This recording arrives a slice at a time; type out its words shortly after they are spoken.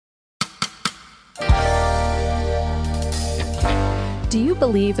Do you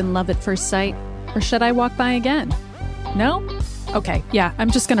believe in love at first sight? Or should I walk by again? No? Okay, yeah, I'm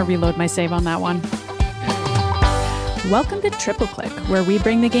just going to reload my save on that one. Welcome to Triple Click, where we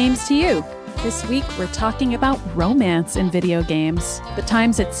bring the games to you. This week, we're talking about romance in video games. The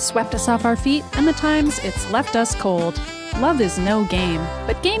times it's swept us off our feet, and the times it's left us cold. Love is no game,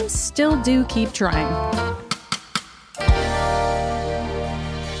 but games still do keep trying.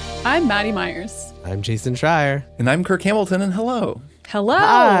 I'm Maddie Myers. I'm Jason Schreier. And I'm Kirk Hamilton, and hello. Hello.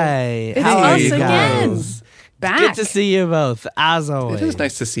 Hi. It's How are us you again. guys? Back. Good to see you both, as always. It is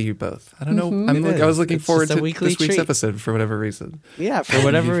nice to see you both. I don't know. It I was is. looking It's forward just a to weekly this week's treat. episode for whatever reason. Yeah, for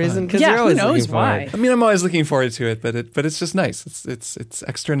whatever reason, because Yeah, you're who always knows looking why? forward. I mean, I'm always looking forward to it, but it's just nice. It's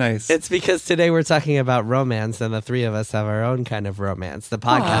extra nice. It's because today we're talking about romance, and the three of us have our own kind of romance. The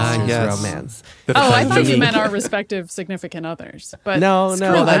podcast's yes. romance. The Oh, I fun thought you thing. meant our respective significant others. But No, screw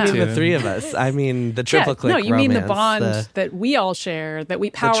I that. mean the too. three of us. I mean the triple click No, you mean the romance, bond that we all share, that we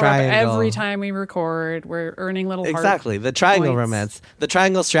power up triangle. every time we record. We're earning little heart Exactly, the triangle points. romance. The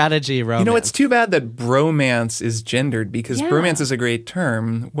triangle strategy romance. You know, it's too bad that bromance is gendered because Yeah. bromance is a great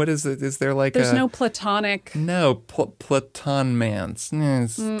term. What is it? Is there like There's a no platonic, no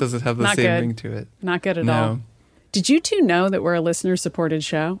platonmance? Does it have the not same good. ring to it? not good at No. all. Did you two know that we're a listener-supported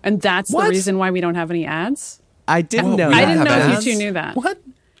show? And that's What? the reason why we don't have any ads? I didn't know. we I that. don't didn't have know if ads? you two knew that. What?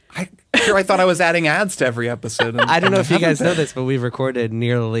 I thought I was adding ads to every episode. and- I don't know and if you guys haven't know this, but we've recorded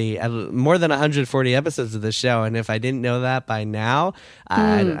nearly more than 140 episodes of this show, and if I didn't know that by now,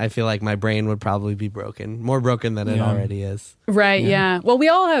 I feel like my brain would probably be broken, more broken than it Yeah. already is. Right, yeah. Well, we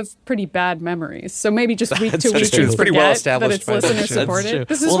all have pretty bad memories, so maybe just week to week true. we It's pretty forget well that established it's by now. listener That's true. supported.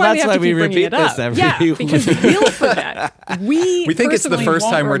 This is Well, why that's we have why to we keep bringing repeat it up. this every yeah, week. because we'll forget. We think it's the personally first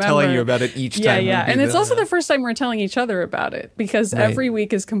won't time we're telling remember. you about it each Yeah, time. yeah, we do and it's that. also the first time we're telling each other about it because Right. every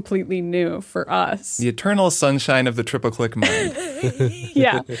week is completely new for us. The eternal sunshine of the triple click mind.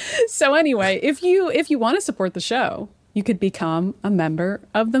 Yeah. So anyway, if you want to support the show, you could become a member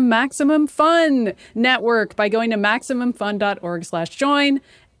of the Maximum Fun Network by going to maximumfun.org/join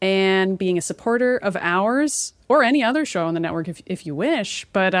and being a supporter of ours or any other show on the network if you wish.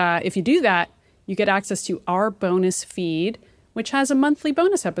 But if you do that, you get access to our bonus feed, which has a monthly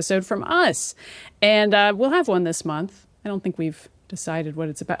bonus episode from us. And we'll have one this month. I don't think we've decided what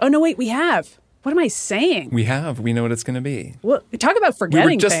it's about. Oh, no, wait, we have. What am I saying? We know what it's going to be. Well, talk about We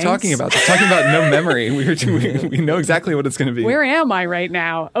forgetting were just things. talking about no memory. We know exactly what it's going to be. Where am I right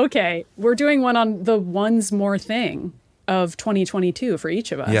now? Okay, we're doing one on the One's More Thing of 2022 for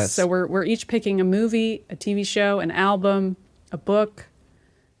each of us. Yes. So we're each picking a movie, a TV show, an album, a book.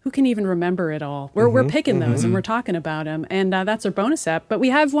 Who can even remember it all? We're picking those and we're talking about them. And that's our bonus app. But we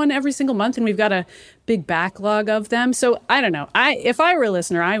have one every single month and we've got a big backlog of them. So I don't know. If I were a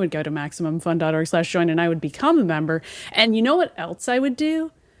listener, I would go to maximumfun.org/join and I would become a member. And you know what else I would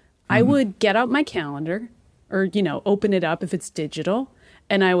do? I would get out my calendar or, open it up if it's digital.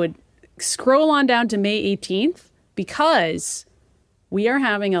 And I would scroll on down to May 18th because we are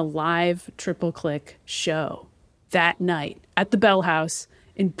having a live triple click show that night at the Bell House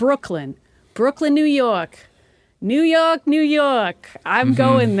in Brooklyn, New York. New York. I'm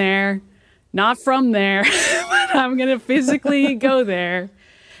going there. Not from there, but I'm going to physically go there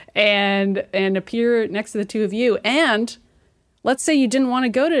and appear next to the two of you. And let's say you didn't want to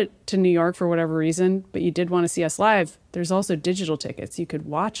go to New York for whatever reason, but you did want to see us live. There's also digital tickets. You could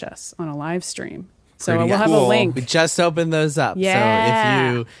watch us on a live stream. So Pretty we'll have a cool. link. We just opened those up.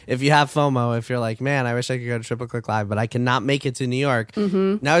 Yeah. So if you have FOMO, if you're like, man, I wish I could go to Triple Click Live, but I cannot make it to New York,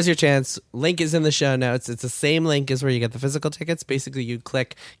 now is your chance. Link is in the show notes. It's the same link as where you get the physical tickets. Basically, you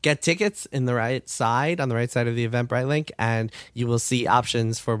click Get Tickets in the right side, on the right side of the Eventbrite link, and you will see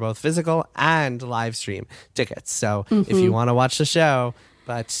options for both physical and live stream tickets. So if you want to watch the show,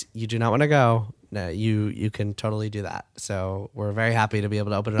 but you do not want to go, no, you can totally do that. So we're very happy to be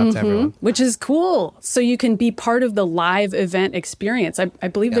able to open it up to everyone. Which is cool. So you can be part of the live event experience. I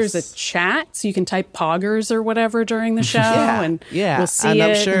believe there's a chat, so you can type poggers or whatever during the show, and we'll see and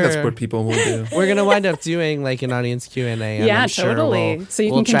I'm it. sure That's what people will do. we're gonna wind up doing like an audience Q&A. And Yeah, I'm sure totally. So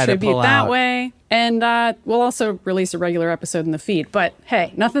you we'll can try to contribute pull that out- way. And we'll also release a regular episode in the feed. But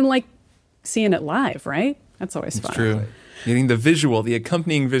hey, nothing like seeing it live, right? That's always fun. It's true. Getting the visual, the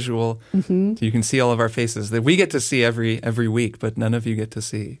accompanying visual, so you can see all of our faces that we get to see every week, but none of you get to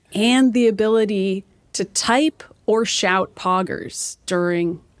see. And the ability to type or shout poggers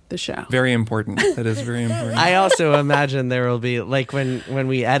during the show. Very important. That is very important. I also imagine there will be like when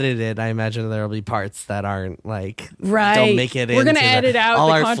we edit it, I imagine there will be parts that aren't like Right. don't make it. We're going to into edit out all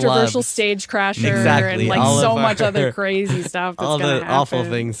the our controversial flubs. stage crasher Exactly. and like All so of much our- other crazy stuff that's all going to the happen. awful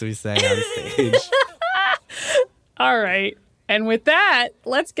things we say on stage. All right. And with that,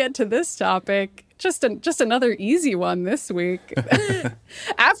 let's get to this topic. Just another easy one this week.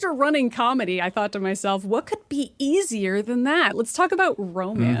 After running comedy, I thought to myself, what could be easier than that? Let's talk about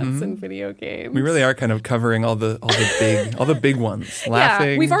romance in video games. We really are kind of covering all the big ones.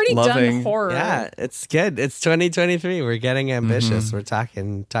 Laughing, we've already loving. done horror. Yeah, it's good. It's 2023. We're getting ambitious. We're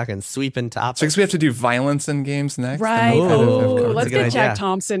talking sweeping topics. So I guess we have to do violence in games next. Right. And we kind of have covered Let's the get game. Jack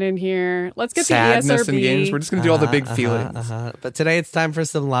Thompson in here. Let's get Sadness the ESRB. in games. We're just going to do all the big feelings. But today it's time for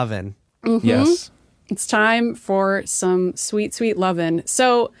some lovin'. Yes. It's time for some sweet, sweet lovin'.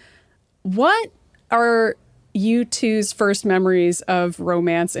 So, what are you two's first memories of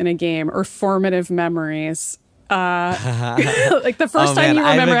romance in a game, or formative memories? Like the first time you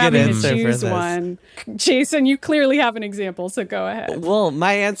remember having to choose one. Jason, you clearly have an example, so go ahead. Well,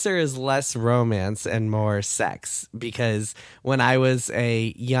 my answer is less romance and more sex, because when I was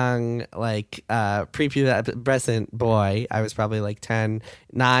a young, like, prepubescent boy, I was probably like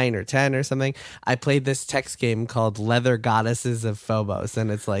 9 or 10 or something, I played this text game called Leather Goddesses of Phobos,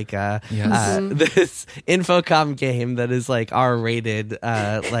 and it's like this Infocom game that is like R-rated,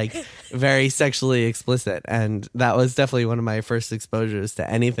 like very sexually explicit, and that was definitely one of my first exposures to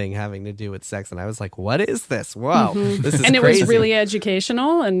anything having to do with sex, and I was like, what is this? Whoa, this is And it crazy. was really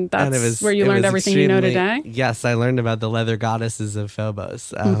educational, and that's And where you learned everything you know today? Yes, I learned about the Leather Goddesses of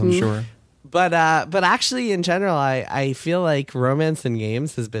Phobos. Sure. But actually, in general, I feel like romance in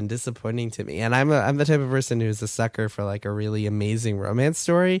games has been disappointing to me, and I'm the type of person who's a sucker for like a really amazing romance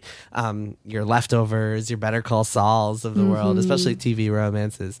story. Your Leftovers, your Better Call Sauls of the world, especially TV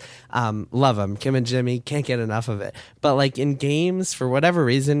romances. Love them. Kim and Jimmy, can't get enough of it. But like in games, for whatever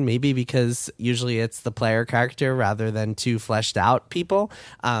reason, maybe because usually it's the player character rather than two fleshed out people,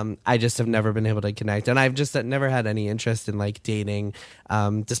 I just have never been able to connect, and I've just never had any interest in like dating,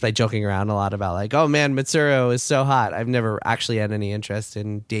 despite joking around a lot about like, oh man, Mitsuru is so hot. I've never actually had any interest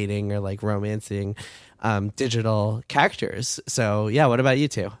in dating or like romancing digital characters. So yeah, what about you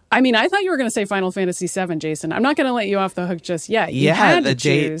two? I mean, I thought you were going to say Final Fantasy VII, Jason. I'm not going to let you off the hook just yet. You had to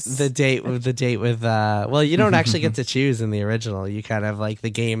choose. The date with well, you don't actually get to choose in the original. You kind of like the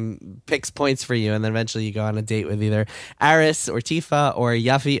game picks points for you, and then eventually you go on a date with either Aris or Tifa or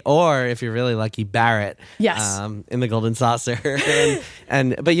Yuffie, or if you're really lucky, Barrett. Yes. In the Golden Saucer,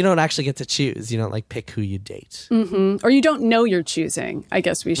 but you don't actually get to choose. You don't like pick who you date, Or you don't know you're choosing, I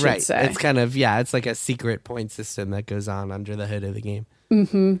guess we should right? say. It's kind of it's like a secret point system that goes on under the hood of the game.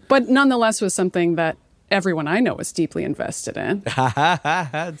 But nonetheless was something that everyone I know was deeply invested in.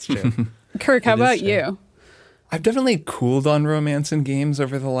 That's true. Kirk, how about true. you? I've definitely cooled on romance in games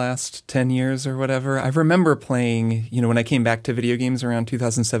over the last 10 years or whatever. I remember playing, when I came back to video games around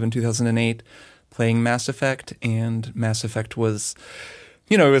 2007, 2008, playing Mass Effect, and Mass Effect was,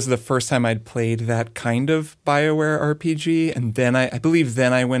 it was the first time I'd played that kind of BioWare RPG. And then I believe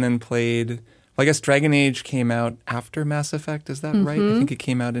I went and played, I guess Dragon Age came out after Mass Effect. Is that right? I think it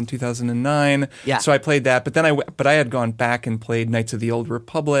came out in 2009. Yeah. So I played that, but I had gone back and played Knights of the Old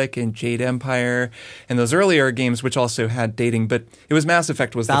Republic and Jade Empire and those earlier games, which also had dating. But it was Mass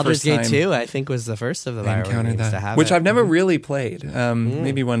Effect was Baldur's the first Gate time 2, I think, was the first of the I BioWare encountered games to that, have which it. I've never really played.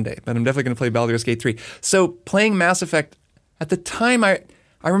 Maybe one day, but I'm definitely going to play Baldur's Gate 3. So playing Mass Effect at the time, I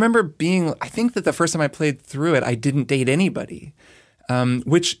remember I think that the first time I played through it, I didn't date anybody.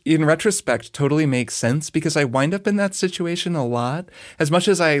 Which in retrospect totally makes sense because I wind up in that situation a lot. As much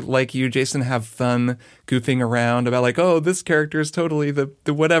as I, like you, Jason, have fun goofing around about like, oh, this character is totally the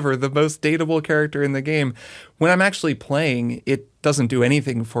most dateable character in the game. When I'm actually playing, it doesn't do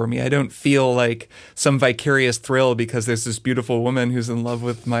anything for me. I don't feel like some vicarious thrill because there's this beautiful woman who's in love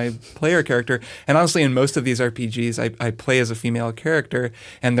with my player character. And honestly, in most of these RPGs, I play as a female character,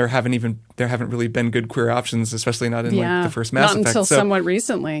 and there haven't really been good queer options, especially not in like the first Mass Effect. Not until somewhat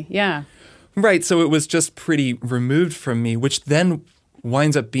recently. Yeah. Right. So it was just pretty removed from me, which then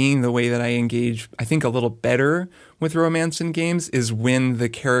winds up being the way that I engage, I think, a little better with romance in games is when the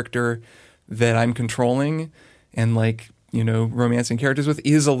character that I'm controlling and romancing characters with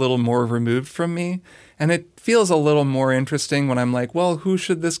is a little more removed from me. And it feels a little more interesting when I'm like, well, who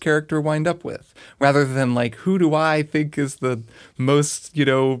should this character wind up with? Rather than like, who do I think is the most,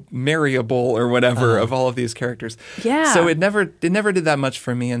 marryable or whatever of all of these characters. Yeah. So it never did that much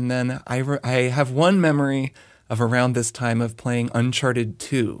for me. And then I have one memory of around this time of playing Uncharted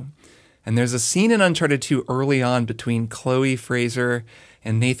 2. And there's a scene in Uncharted 2 early on between Chloe Fraser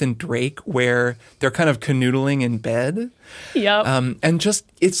and Nathan Drake where they're kind of canoodling in bed. Yep. And just,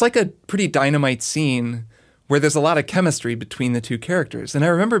 it's like a pretty dynamite scene where there's a lot of chemistry between the two characters. And I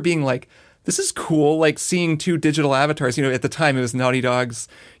remember being like, this is cool, like seeing two digital avatars. At the time it was Naughty Dog's,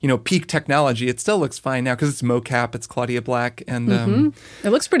 peak technology. It still looks fine now because it's mocap, it's Claudia Black, and it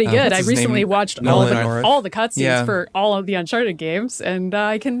looks pretty good. I recently watched all the cutscenes for all of the Uncharted games, and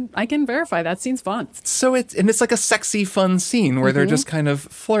I can verify that scene's fun. So it's like a sexy, fun scene where they're just kind of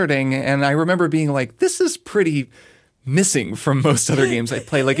flirting, and I remember being like, this is pretty missing from most other games I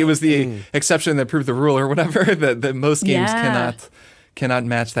play. Like it was the exception that proved the rule or whatever, that most games cannot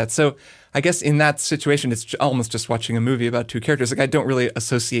match that. So I guess in that situation, it's almost just watching a movie about two characters. Like I don't really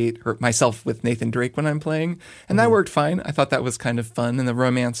associate myself with Nathan Drake when I'm playing, and that worked fine. I thought that was kind of fun, and the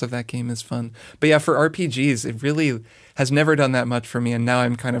romance of that game is fun. But yeah, for RPGs, it really has never done that much for me, and now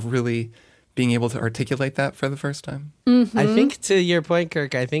I'm kind of really being able to articulate that for the first time. I think to your point,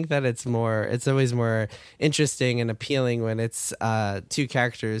 Kirk, I think that it's always more interesting and appealing when it's two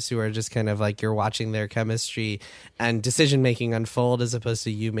characters who are just kind of like you're watching their chemistry and decision making unfold as opposed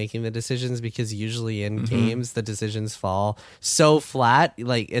to you making the decisions, because usually in games the decisions fall so flat.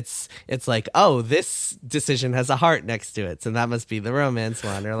 Like it's like, oh, this decision has a heart next to it, so that must be the romance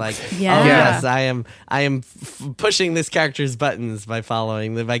one, or like, oh yes, I am pushing this character's buttons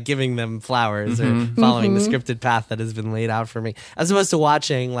by giving them flowers or following the scripted path that has been laid out for me, as opposed to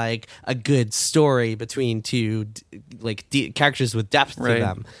watching like a good story between two characters with depth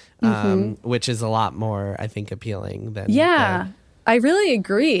to them, which is a lot more, I think, appealing than I really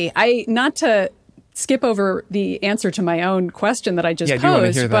agree. Not to skip over the answer to my own question that I just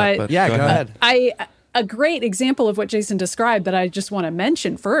posed, go ahead. A great example of what Jason described that I just want to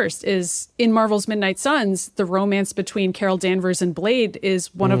mention first is in Marvel's Midnight Suns, the romance between Carol Danvers and Blade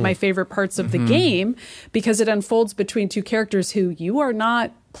is one of my favorite parts of the game, because it unfolds between two characters who you are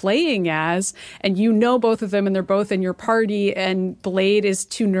not playing as, and both of them, and they're both in your party, and Blade is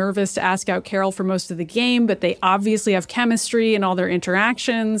too nervous to ask out Carol for most of the game, but they obviously have chemistry in all their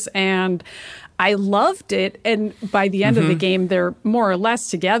interactions, and I loved it. And by the end of the game, they're more or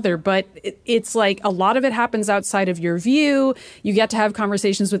less together, but it's like a lot of it happens outside of your view. You get to have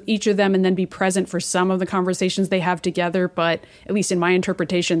conversations with each of them and then be present for some of the conversations they have together. But at least in my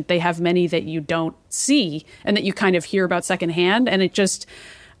interpretation, they have many that you don't see and that you kind of hear about secondhand. And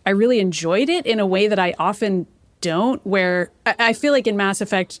I really enjoyed it in a way that I often don't, where I feel like in Mass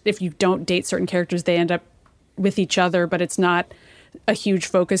Effect, if you don't date certain characters, they end up with each other, but it's not a huge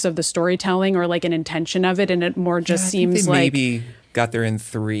focus of the storytelling or like an intention of it, and it more just seems like maybe got there in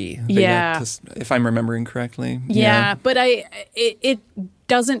 3. If I'm remembering correctly. Yeah, but it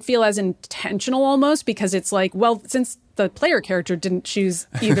doesn't feel as intentional almost, because it's like, well, since the player character didn't choose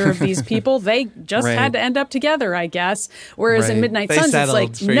either of these people, they just had to end up together, I guess. Whereas in Midnight Suns, it's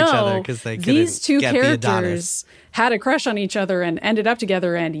like, no, these two characters had a crush on each other and ended up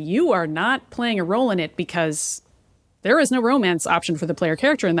together, and you are not playing a role in it because there is no romance option for the player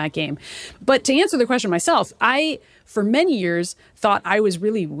character in that game. But to answer the question myself, I, for many years, thought I was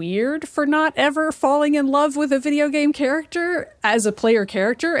really weird for not ever falling in love with a video game character as a player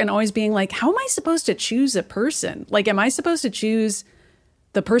character, and always being like, how am I supposed to choose a person? Like, am I supposed to choose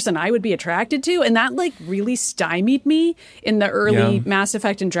the person I would be attracted to? And that like really stymied me in the early Mass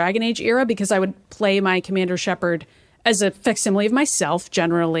Effect and Dragon Age era, because I would play my Commander Shepard as a facsimile of myself,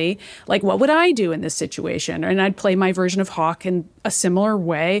 generally. Like, what would I do in this situation? And I'd play my version of Hawk in a similar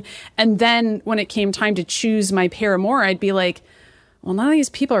way. And then when it came time to choose my paramour, I'd be like, well, none of these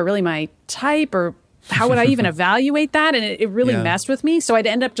people are really my type, or how would I even evaluate that? And it really messed with me. So I'd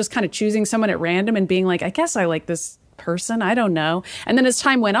end up just kind of choosing someone at random and being like, I guess I like this person. I don't know. And then as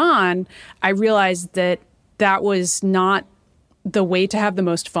time went on, I realized that was not the way to have the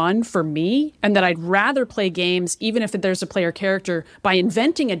most fun for me, and that I'd rather play games, even if there's a player character, by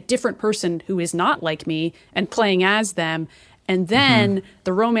inventing a different person who is not like me and playing as them. And then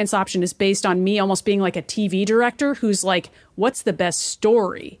the romance option is based on me almost being like a TV director who's like, what's the best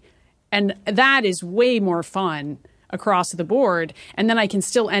story? And that is way more fun across the board. And then I can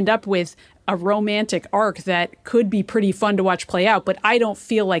still end up with a romantic arc that could be pretty fun to watch play out, but I don't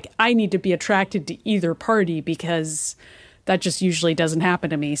feel like I need to be attracted to either party, because that just usually doesn't happen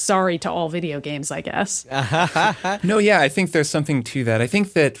to me. Sorry to all video games, I guess. No, yeah, I think there's something to that. I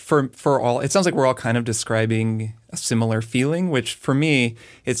think that for all, it sounds like we're all kind of describing a similar feeling, which for me,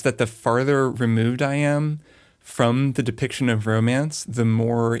 it's that the farther removed I am from the depiction of romance, the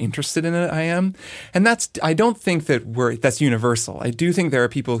more interested in it I am. And I don't think that's universal. I do think there are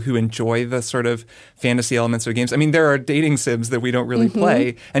people who enjoy the sort of fantasy elements of games. I mean, there are dating sims that we don't really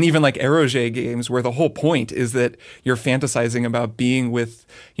play, and even like eroge games where the whole point is that you're fantasizing about being with,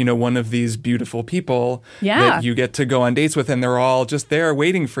 one of these beautiful people that you get to go on dates with, and they're all just there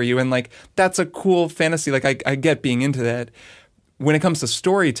waiting for you. And like, that's a cool fantasy. Like I get being into that. when it comes to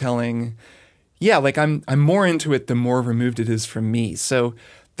storytelling, yeah, like I'm more into it the more removed it is from me. So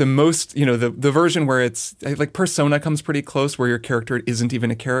the most, the version where it's like Persona comes pretty close, where your character isn't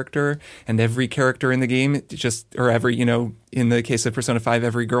even a character, and every character in the game in the case of Persona 5,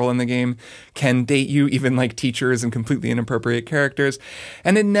 every girl in the game can date you, even like teachers and completely inappropriate characters.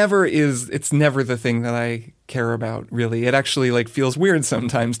 And it's never the thing that I care about, really. It actually like feels weird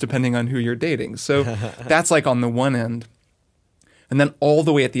sometimes depending on who you're dating. So that's like on the one end. And then all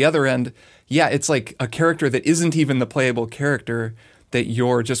the way at the other end, yeah, it's like a character that isn't even the playable character that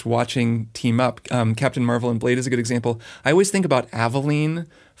you're just watching team up. Captain Marvel and Blade is a good example. I always think about Aveline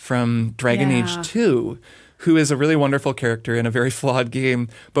from Dragon Age 2, who is a really wonderful character in a very flawed game.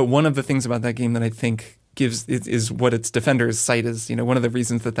 But one of the things about that game that I think is what its defenders cite as, one of the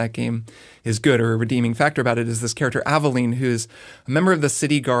reasons that game is good, or a redeeming factor about it, is this character Aveline, who's a member of the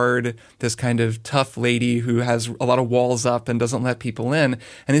city guard, this kind of tough lady who has a lot of walls up and doesn't let people in.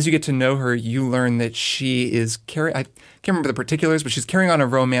 And as you get to know her, you learn that she is I can't remember the particulars, but she's carrying on a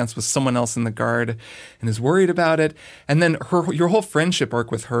romance with someone else in the guard and is worried about it. And then your whole friendship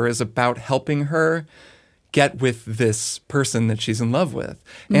arc with her is about helping her get with this person that she's in love with.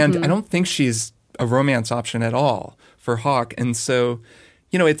 And I don't think she's a romance option at all for Hawke. And so,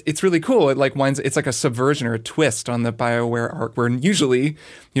 it's really cool. It's like a subversion or a twist on the BioWare arc, where usually,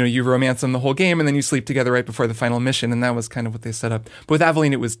 you romance them the whole game and then you sleep together right before the final mission. And that was kind of what they set up. But with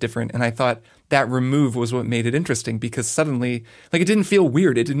Aveline, it was different. And I thought that remove was what made it interesting, because suddenly, it didn't feel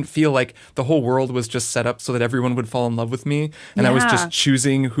weird. It didn't feel like the whole world was just set up so that everyone would fall in love with me. And I was just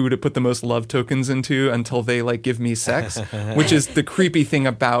choosing who to put the most love tokens into until they give me sex, which is the creepy thing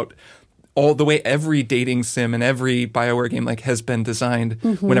about all the way every dating sim and every BioWare game has been designed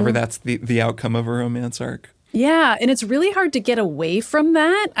whenever that's the outcome of a romance arc. Yeah, and it's really hard to get away from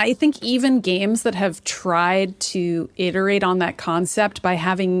that. I think even games that have tried to iterate on that concept by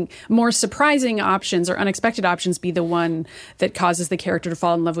having more surprising options or unexpected options be the one that causes the character to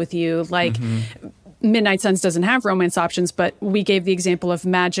fall in love with you. Midnight Suns doesn't have romance options, but we gave the example of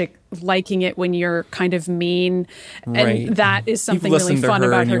Magic liking it when you're kind of mean. Right. And that is something really fun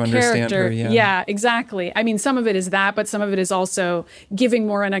about her character. Her, yeah, exactly. I mean, some of it is that, but some of it is also giving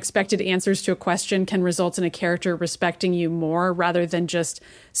more unexpected answers to a question can result in a character respecting you more rather than just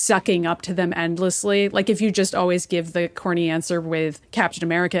sucking up to them endlessly. Like if you just always give the corny answer with Captain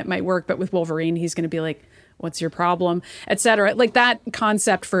America, it might work, but with Wolverine, he's going to be like, what's your problem, etc. That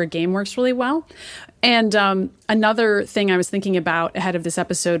concept for a game works really well. And another thing I was thinking about ahead of this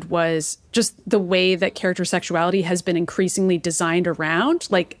episode was just the way that character sexuality has been increasingly designed around.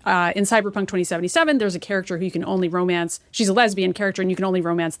 In Cyberpunk 2077, there's a character who you can only romance. She's a lesbian character, and you can only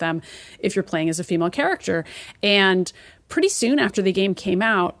romance them if you're playing as a female character. And pretty soon after the game came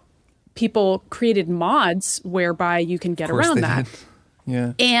out, people created mods whereby you can get around that.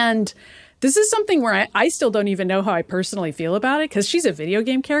 Yeah. And this is something where I still don't even know how I personally feel about it, because she's a video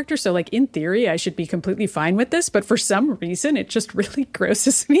game character. So in theory, I should be completely fine with this. But for some reason, it just really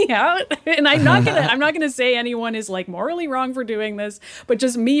grosses me out. And I'm not gonna say anyone is morally wrong for doing this. But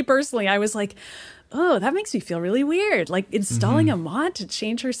just me personally, I was like, oh, that makes me feel really weird. Installing a mod to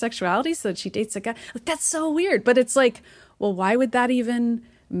change her sexuality so that she dates a guy. That's so weird. But it's well, why would that even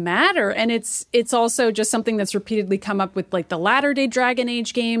matter? And it's also just something that's repeatedly come up with the latter day Dragon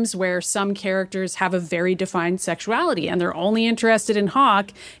Age games, where some characters have a very defined sexuality and they're only interested in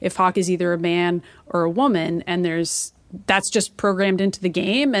Hawke if Hawke is either a man or a woman, and that's just programmed into the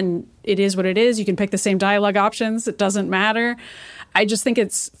game, and it is what it is. You can pick the same dialogue options, it doesn't matter. I just think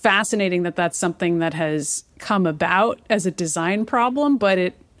it's fascinating that that's something that has come about as a design problem, but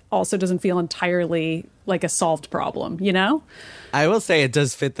it also doesn't feel entirely like a solved problem, I will say it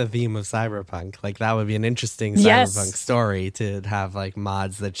does fit the theme of Cyberpunk. That would be an interesting Cyberpunk story, to have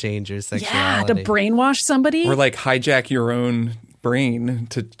mods that change your sexuality. Yeah, to brainwash somebody. Or hijack your own brain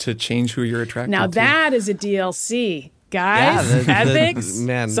to change who you're attracted to. Now that is a DLC. Guys, ethics,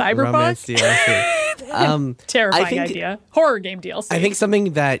 Cyberpunk. Romance DLC. Terrifying idea. Horror game DLC. I think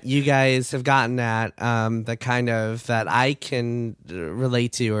something that you guys have gotten at, that I can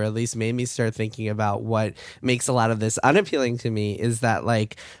relate to, or at least made me start thinking about what makes a lot of this unappealing to me, is that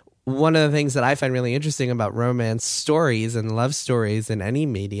one of the things that I find really interesting about romance stories and love stories in any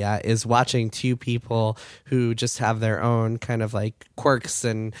media is watching two people who just have their own kind of quirks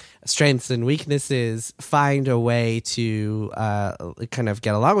and strengths and weaknesses find a way to kind of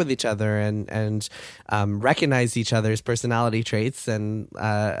get along with each other and recognize each other's personality traits and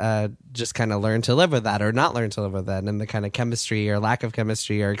just kind of learn to live with that or not learn to live with that, and the kind of chemistry or lack of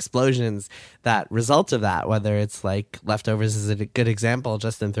chemistry or explosions that result of that, whether it's Leftovers is a good example.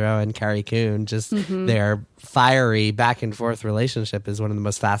 Justin Theroux and Carrie Coon, just their fiery back and forth relationship is one of the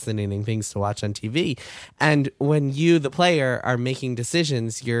most fascinating things to watch on TV. And when you, the player, are making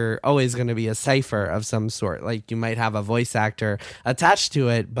decisions, you're always going to be a cipher of some sort. Like you might have a voice actor attached to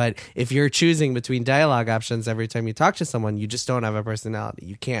it, but if you're choosing between dialogue options every time you talk to someone, you just don't have a personality.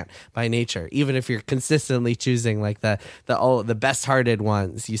 You can't by nature. Even if you're consistently choosing like the best-hearted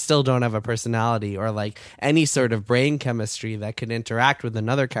ones, you still don't have a personality or like any sort of brain chemistry that could interact with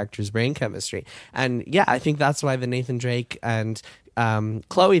another character's brain chemistry. And yeah, I think that's why the Nathan Drake and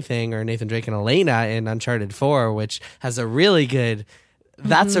Chloe thing, or Nathan Drake and Elena in Uncharted 4, which has a really good...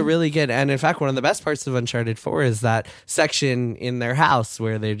 That's a really good, and in fact, one of the best parts of Uncharted 4 is that section in their house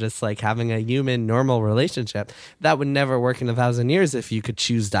where they're just like having a human, normal relationship. That would never work in 1,000 years if you could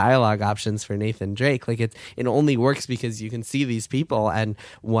choose dialogue options for Nathan Drake. Like it only works because you can see these people, and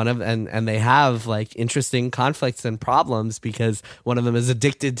and they have like interesting conflicts and problems because one of them is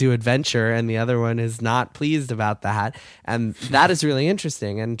addicted to adventure and the other one is not pleased about that, and that is really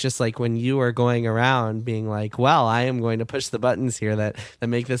interesting. And just like when you are going around being like, well, I am going to push the buttons here that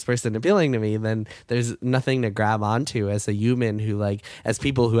make this person appealing to me, then there's nothing to grab onto as a human who, like, as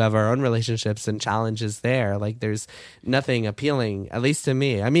people who have our own relationships and challenges there, like there's nothing appealing, at least to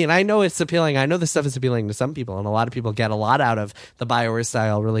me. I mean, I know it's appealing. I know this stuff is appealing to some people, and a lot of people get a lot out of the BioWare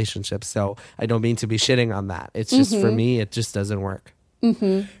style relationships. So I don't mean to be shitting on that. It's just for me, it just doesn't work.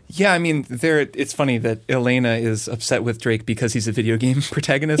 Yeah, I mean, it's funny that Elena is upset with Drake because he's a video game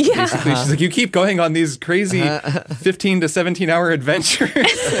protagonist. Yeah. Basically, she's like, you keep going on these crazy 15 to 17-hour adventures.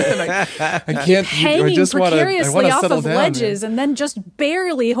 And I can't. Hanging precariously off of ledges there. And then just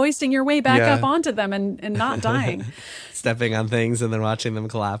barely hoisting your way back up onto them and not dying. Stepping on things and then watching them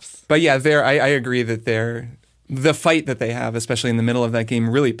collapse. But yeah, I agree that the fight that they have, especially in the middle of that game,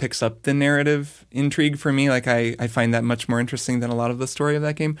 really picks up the narrative intrigue for me. Like I find that much more interesting than a lot of the story of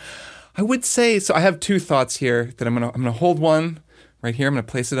that game. I would say, so I have two thoughts here that I'm gonna hold one right here. I'm gonna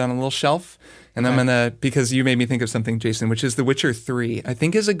place it on a little shelf, and okay. Because you made me think of something, Jason, which is The Witcher 3. I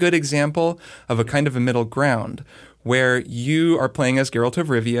think is a good example of a kind of a middle ground where you are playing as Geralt of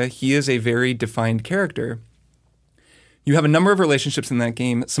Rivia. He is a very defined character. You have a number of relationships in that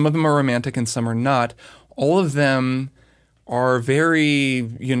game. Some of them are romantic and some are not. All of them are very,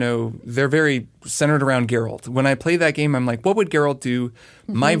 they're very centered around Geralt. When I play that game, I'm like, what would Geralt do?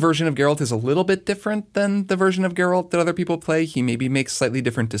 Mm-hmm. My version of Geralt is a little bit different than the version of Geralt that other people play. He maybe makes slightly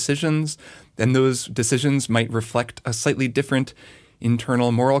different decisions, and those decisions might reflect a slightly different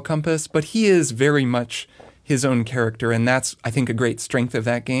internal moral compass, but he is very much his own character, and that's, I think, a great strength of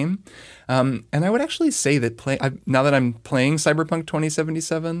that game. And I would actually say that now that I'm playing Cyberpunk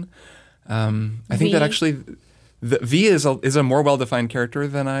 2077, I think that actually the V is a more well-defined character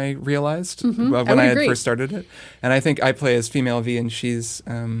than I realized when I had first started it. And I think I play as female V, and she's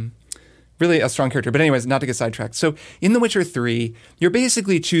really a strong character. But anyways, not to get sidetracked. So in The Witcher 3, you're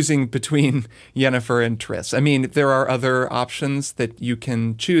basically choosing between Yennefer and Triss. I mean, there are other options that you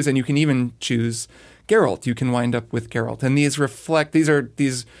can choose, and you can even choose Geralt. You can wind up with Geralt. And these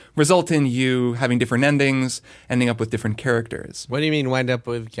result in you having different endings, ending up with different characters. What do you mean wind up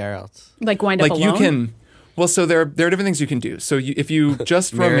with Geralt? Like wind up alone? You can. Well, so there are different things you can do. So if you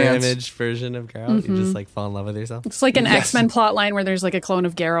just mirror romance image version of Geralt, you just like fall in love with yourself. It's like an X-Men plot line where there's like a clone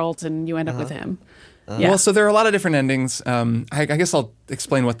of Geralt and you end up with him. Well, so there are a lot of different endings. I guess I'll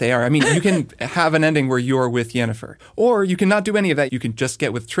explain what they are. I mean, you can have an ending where you're with Yennefer, or you can not do any of that. You can just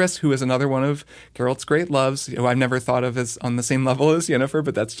get with Triss, who is another one of Geralt's great loves, who I've never thought of as on the same level as Yennefer,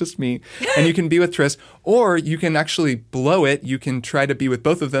 but that's just me. And you can be with Triss, or you can actually blow it. You can try to be with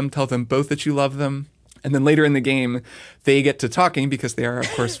both of them, tell them both that you love them. And then later in the game, they get to talking because they are, of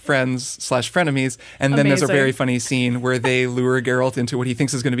course, friends/frenemies. And then there's a very funny scene where they lure Geralt into what he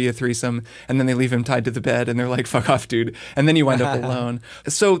thinks is going to be a threesome. And then they leave him tied to the bed and they're like, fuck off, dude. And then you wind up alone.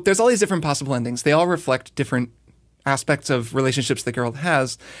 So there's all these different possible endings. They all reflect different aspects of relationships that Geralt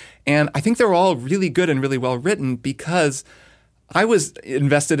has. And I think they're all really good and really well written because I was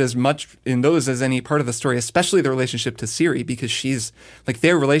invested as much in those as any part of the story, especially the relationship to Ciri, because she's like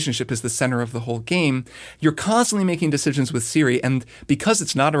their relationship is the center of the whole game. You're constantly making decisions with Ciri, and because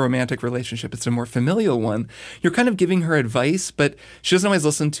it's not a romantic relationship, it's a more familial one. You're kind of giving her advice, but she doesn't always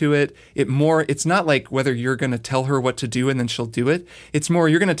listen to it. It's not like whether you're going to tell her what to do and then she'll do it. It's more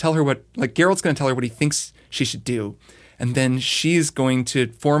you're going to tell her Geralt's going to tell her what he thinks she should do, and then she's going to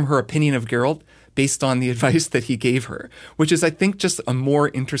form her opinion of Geralt based on the advice that he gave her, which is, I think, just a more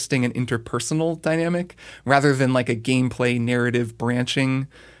interesting and interpersonal dynamic rather than like a gameplay narrative branching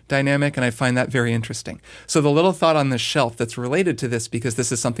dynamic, and I find that very interesting. So the little thought on the shelf that's related to this, because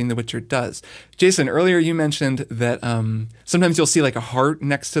this is something The Witcher does. Jason, earlier you mentioned that sometimes you'll see like a heart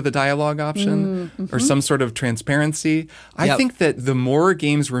next to the dialogue option or some sort of transparency. I think that the more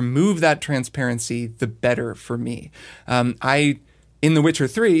games remove that transparency, the better for me. In The Witcher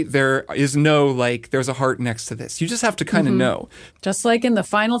 3, there is no, like, there's a heart next to this. You just have to kind of know. Just like in the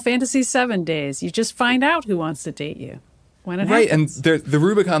Final Fantasy VII days, you just find out who wants to date you when it Right, happens. and the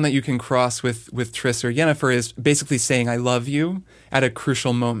Rubicon that you can cross with Triss or Yennefer is basically saying, I love you at a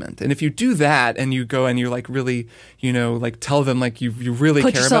crucial moment. And if you do that and you go and you, like, really, you know, like, tell them, like, you really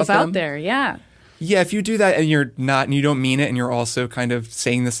Put care yourself about them. out there, yeah. Yeah, if you do that and you're not, and you don't mean it, and you're also kind of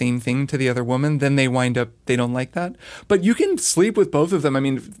saying the same thing to the other woman, then they wind up, they don't like that. But you can sleep with both of them. I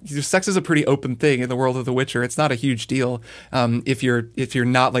mean, sex is a pretty open thing in the world of The Witcher. It's not a huge deal if you're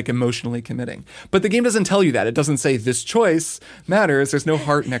not like emotionally committing. But the game doesn't tell you that. It doesn't say this choice matters. There's no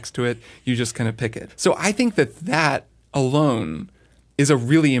heart next to it. You just kind of pick it. So I think that alone is a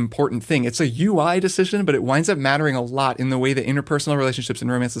really important thing. It's a UI decision, but it winds up mattering a lot in the way that interpersonal relationships and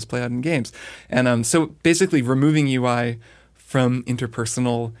romances play out in games. And so basically removing UI from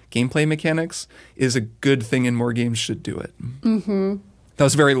interpersonal gameplay mechanics is a good thing, and more games should do it. Mm-hmm. That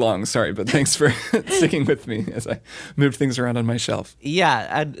was very long, sorry, but thanks for sticking with me as I moved things around on my shelf.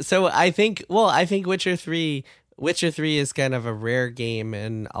 Yeah, so I think Witcher 3 is kind of a rare game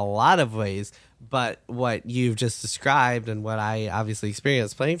in a lot of ways. But what you've just described and what I obviously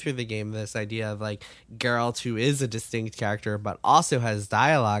experienced playing through the game, this idea of like Geralt, who is a distinct character, but also has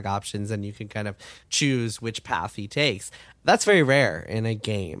dialogue options, and you can kind of choose which path he takes. That's very rare in a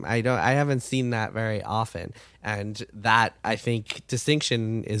game. I haven't seen that very often. And that, I think,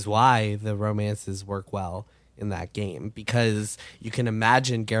 distinction is why the romances work well in that game, because you can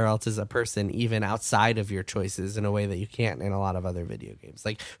imagine Geralt as a person even outside of your choices in a way that you can't in a lot of other video games.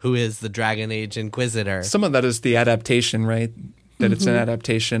 Like, who is the Dragon Age Inquisitor? Some of that is the adaptation, right? That it's an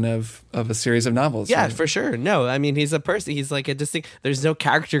adaptation of a series of novels. Yeah, right? for sure. No, I mean, he's a person. He's like a distinct. There's no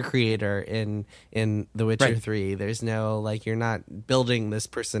character creator in The Witcher 3. There's no, like, you're not building this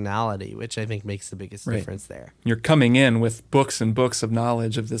personality, which I think makes the biggest difference there. You're coming in with books and books of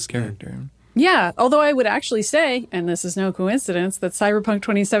knowledge of this character. Yeah, although I would actually say, and this is no coincidence, that Cyberpunk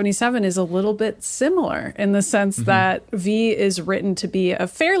 2077 is a little bit similar in the sense that V is written to be a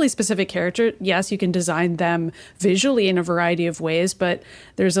fairly specific character. Yes, you can design them visually in a variety of ways, but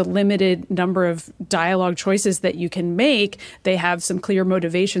there's a limited number of dialogue choices that you can make. They have some clear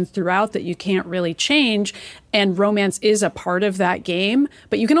motivations throughout that you can't really change, and romance is a part of that game,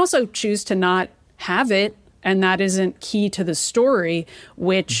 but you can also choose to not have it. And that isn't key to the story,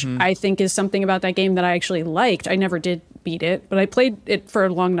 which I think is something about that game that I actually liked. I never did beat it, but I played it for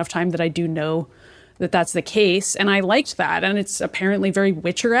a long enough time that I do know that that's the case. And I liked that. And it's apparently very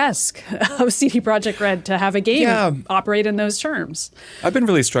Witcher-esque of CD Projekt Red to have a game operate in those terms. I've been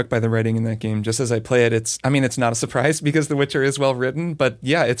really struck by the writing in that game. Just as I play it, it's not a surprise because The Witcher is well written, but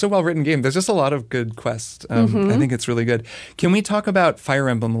yeah, it's a well written game. There's just a lot of good quests. I think it's really good. Can we talk about Fire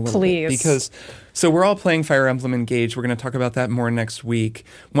Emblem a little bit? Because so we're all playing Fire Emblem Engage. We're going to talk about that more next week.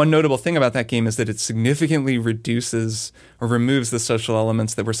 One notable thing about that game is that it significantly reduces or removes the social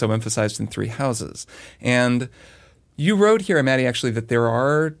elements that were so emphasized in Three Houses. And you wrote here, Maddie, actually, that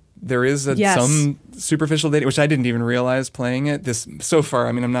there is some superficial dating, which I didn't even realize playing it. So far,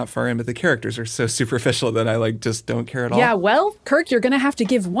 I mean, I'm not far in, but the characters are so superficial that I just don't care at all. Yeah, well, Kirk, you're going to have to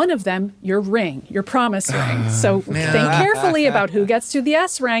give one of them your ring, your promise ring. So think carefully about who gets to the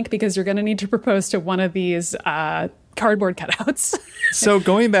S rank, because you're going to need to propose to one of these cardboard cutouts. So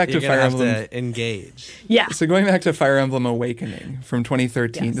going back to Fire Emblem, to engage. Yeah. So going back to Fire Emblem Awakening from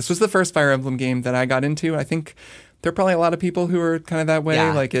 2013, Yes. This was the first Fire Emblem game that I got into. I think there are probably a lot of people who are kind of that way.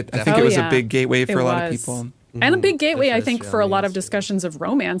 Yeah, I think it was a big gateway for It a lot of was. people. And a big gateway, I first think, for a lot of romance, discussions of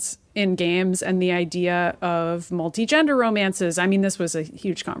romance in games and the idea of multi-gender romances. I mean, this was a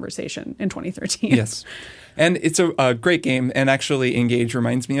huge conversation in 2013. Yes. And it's a great game, and actually Engage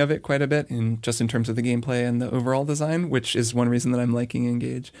reminds me of it quite a bit, in terms of the gameplay and the overall design, which is one reason that I'm liking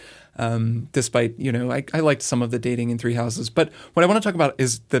Engage. Despite, I liked some of the dating in Three Houses. But what I want to talk about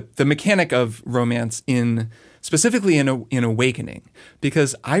is the mechanic of romance specifically in Awakening,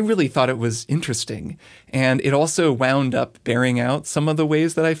 because I really thought it was interesting. And it also wound up bearing out some of the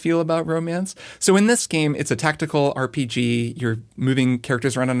ways that I feel about romance. So in this game, it's a tactical RPG. You're moving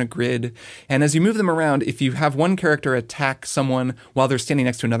characters around on a grid. And as you move them around, if you have one character attack someone while they're standing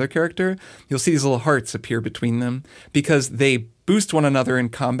next to another character, you'll see these little hearts appear between them because they boost one another in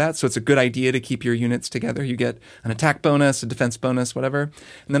combat, so it's a good idea to keep your units together. You get an attack bonus, a defense bonus, whatever.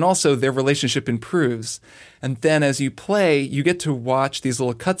 And then also their relationship improves. And then as you play, you get to watch these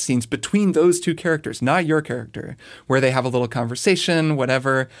little cutscenes between those two characters, not your character, where they have a little conversation,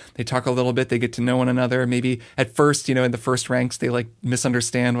 whatever. They talk a little bit, they get to know one another. Maybe at first, in the first ranks, they like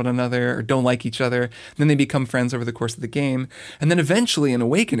misunderstand one another or don't like each other. Then they become friends over the course of the game. And then eventually in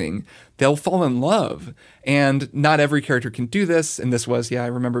Awakening, they'll fall in love. And not every character can do this. And this was, I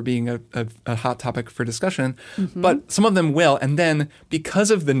remember being a hot topic for discussion. Mm-hmm. But some of them will. And then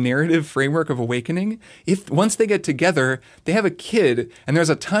because of the narrative framework of Awakening, once they get together, they have a kid, and there's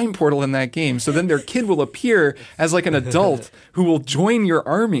a time portal in that game. So then their kid will appear as like an adult who will join your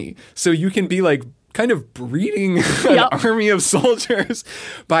army. So you can be like kind of breeding an army of soldiers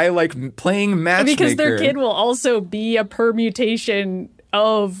by like playing matchmaker. Because their kid will also be a permutation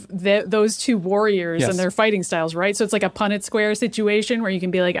of those two warriors and their fighting styles, right? So it's like a Punnett Square situation where you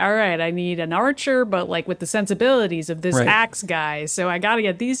can be like, all right, I need an archer, but like with the sensibilities of this axe guy. So I got to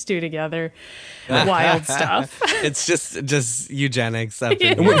get these two together. Wild stuff. It's just eugenics.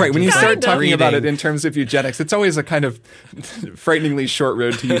 Right. When you start talking about it in terms of eugenics, it's always a kind of frighteningly short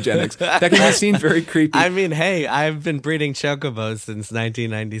road to eugenics. That can be seen very creepy. I mean, hey, I've been breeding chocobos since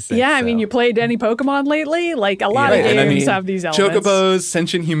 1996. Yeah, I mean, you played any Pokemon lately? Like a lot of games have these elements. Chocobos,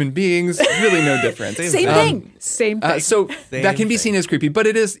 sentient human beings, really no difference. Same thing. So that can be seen as creepy, but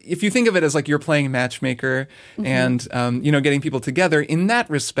it is, if you think of it as like you're playing matchmaker and, getting people together in that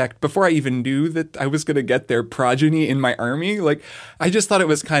respect, before I even knew that I was going to get their progeny in my army, like I just thought it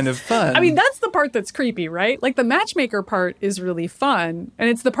was kind of fun. I mean, that's the part that's creepy, right? Like the matchmaker part is really fun, and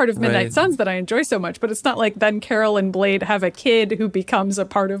it's the part of Midnight Suns that I enjoy so much, but it's not like then Carol and Blade have a kid who becomes a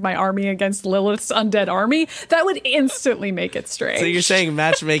part of my army against Lilith's undead army. That would instantly make it strange. So you're saying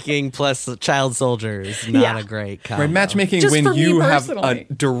matchmaking plus child soldiers, not a great combo. Right, matchmaking just when you have a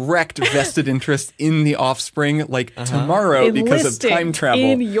direct vested interest in the offspring, like tomorrow, because of time travel.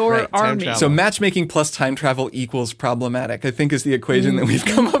 In your army. So matchmaking plus time travel equals problematic, I think is the equation that we've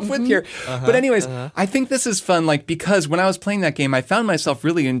come up with here. But anyways, I think this is fun, like, because when I was playing that game, I found myself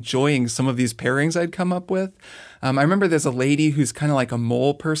really enjoying some of these pairings I'd come up with. I remember there's a lady who's kind of like a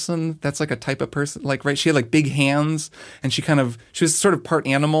mole person. That's like a type of person, like, right? She had like big hands and she was sort of part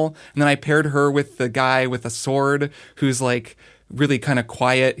animal. And then I paired her with the guy with a sword who's like really kind of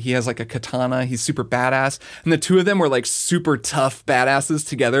quiet. He has like a katana. He's super badass. And the two of them were like super tough badasses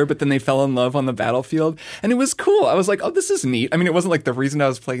together, but then they fell in love on the battlefield. And it was cool. I was like, oh, this is neat. I mean, it wasn't like the reason I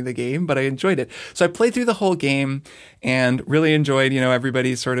was playing the game, but I enjoyed it. So I played through the whole game and really enjoyed,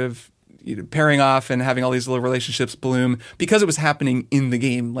 everybody sort of pairing off and having all these little relationships bloom because it was happening in the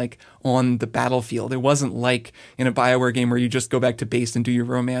game, like on the battlefield. It wasn't like in a BioWare game where you just go back to base and do your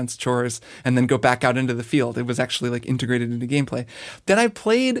romance chores and then go back out into the field. It was actually like integrated into gameplay. Then I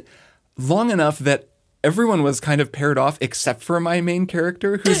played long enough that everyone was kind of paired off except for my main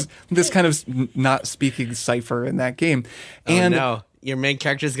character, who's this kind of not speaking cipher in that game. And no. Your main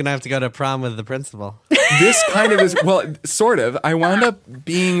character is going to have to go to prom with the principal. This kind of is, well, sort of. I wound up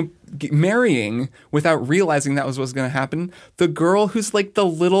marrying, without realizing that was what was going to happen, the girl who's like the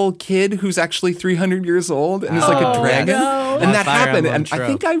little kid who's actually 300 years old and is like a dragon. No. And that happened. And I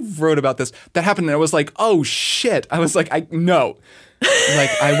think I wrote about this. That happened and I was like, oh shit. I was like, no. Like,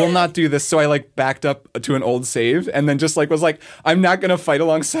 I will not do this. So I like backed up to an old save and then just like was like, I'm not going to fight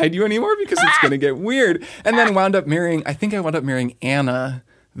alongside you anymore because it's going to get weird. And then wound up marrying Anna,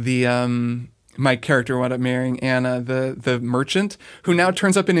 my character wound up marrying Anna, the merchant, who now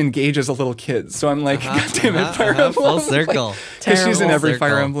turns up and Engage as a little kid. So I'm like, God damn it, Fire Emblem. Full circle. Because she's in every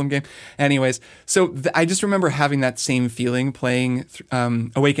Fire Emblem game. Anyways, so I just remember having that same feeling playing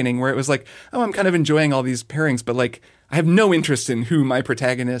Awakening, where it was like, oh, I'm kind of enjoying all these pairings, but like, I have no interest in who my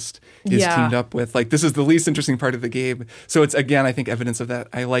protagonist is teamed up with. Like, this is the least interesting part of the game. So it's, again, I think evidence of that.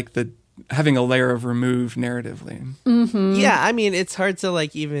 I like having a layer of remove narratively. Mm-hmm. Yeah, I mean, it's hard to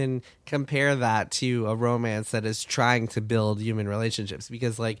like even compare that to a romance that is trying to build human relationships,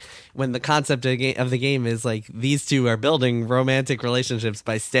 because like when the concept of the game is like these two are building romantic relationships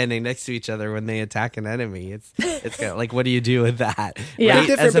by standing next to each other when they attack an enemy, it's kind of like, what do you do with that? Yeah, right?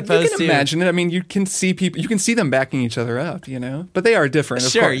 As opposed you can imagine it. I mean, you can see people, you can see them backing each other up, but they are different.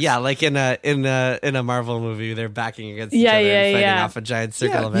 Of course. Yeah, like in a Marvel movie, they're backing against each other and fighting off a giant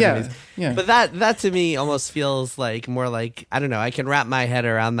circle of enemies. Yeah. But that to me almost feels like more like, I don't know, I can wrap my head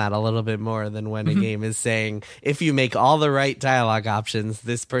around that a little little bit more than when a game is saying, if you make all the right dialogue options,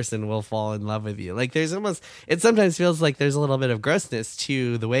 this person will fall in love with you. Like there's almost, it sometimes feels like there's a little bit of grossness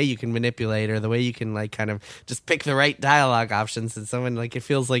to the way you can manipulate or the way you can like kind of just pick the right dialogue options. And someone like, it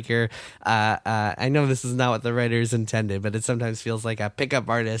feels like you're, I know this is not what the writers intended, but it sometimes feels like a pickup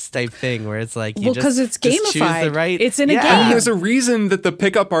artist type thing where it's like, you because it's gamified. Choose the right, it's in a game. There's a reason that the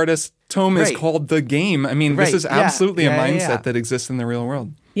pickup artist tome is called The Game. I mean, this is absolutely a mindset that exists in the real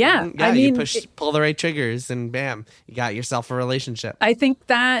world. Yeah. I mean, you pull the right triggers and bam, you got yourself a relationship. I think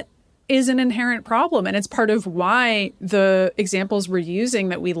that is an inherent problem. And it's part of why the examples we're using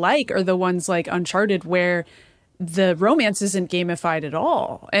that we like are the ones like Uncharted, where the romance isn't gamified at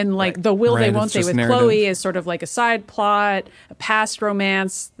all. And like the will they won't they with narrative. Chloe is sort of like a side plot, a past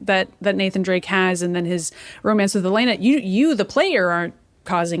romance that Nathan Drake has, and then his romance with Elena. You the player aren't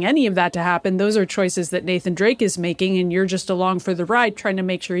causing any of that to happen. Those are choices that Nathan Drake is making, and you're just along for the ride trying to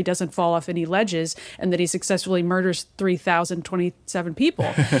make sure he doesn't fall off any ledges and that he successfully murders 3,027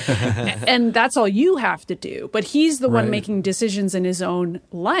 people. And that's all you have to do. But he's the one making decisions in his own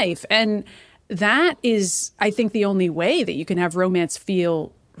life. And that is, I think, the only way that you can have romance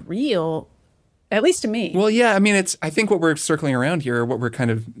feel real, at least to me. Well, yeah, I mean, I think what we're circling around here, what we're kind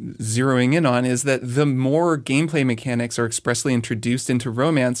of zeroing in on, is that the more gameplay mechanics are expressly introduced into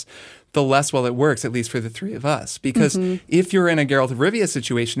romance, the less well it works, at least for the three of us. Because if you're in a Geralt of Rivia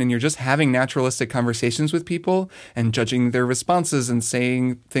situation and you're just having naturalistic conversations with people and judging their responses and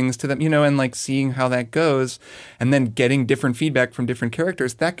saying things to them, and like seeing how that goes and then getting different feedback from different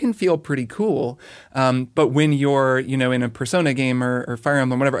characters, that can feel pretty cool. But when you're, in a Persona game or Fire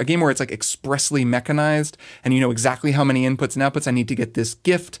Emblem, whatever, a game where it's like expressly mechanized and you know exactly how many inputs and outputs, I need to get this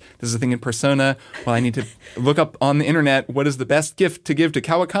gift. This is a thing in Persona. Well, I need to look up on the internet what is the best gift to give to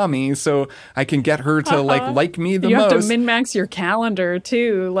Kawakami so I can get her to like me the most. You have to min-max your calendar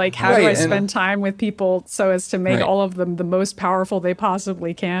too. Like, how do I spend time with people so as to make all of them the most powerful they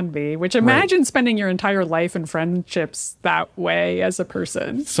possibly can be? Which imagine spending your entire life and friendships that way as a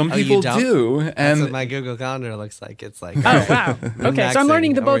person. Some people do. And that's what my Google Calendar looks like. It's like, oh, wow. Okay, so I'm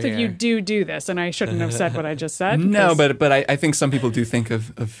learning that both of you do this, and I shouldn't have said what I just said. No, but I think some people do think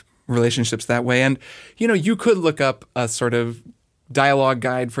of relationships that way. And, you could look up a sort of dialogue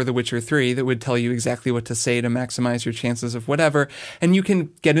guide for The Witcher 3 that would tell you exactly what to say to maximize your chances of whatever. And you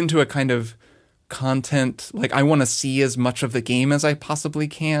can get into a kind of content, like I want to see as much of the game as I possibly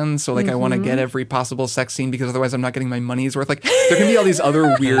can. So like I want to get every possible sex scene because otherwise I'm not getting my money's worth. Like there can be all these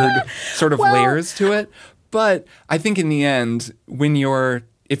other weird sort of layers to it. But I think in the end,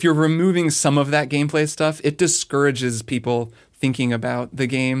 if you're removing some of that gameplay stuff, it discourages people thinking about the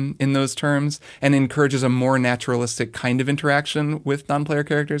game in those terms and encourages a more naturalistic kind of interaction with non-player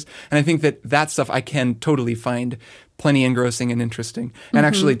characters. And I think that stuff I can totally find plenty engrossing and interesting. And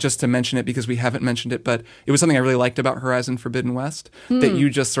actually, just to mention it, because we haven't mentioned it, but it was something I really liked about Horizon Forbidden West, that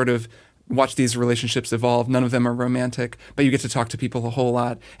you just sort of watch these relationships evolve. None of them are romantic, but you get to talk to people a whole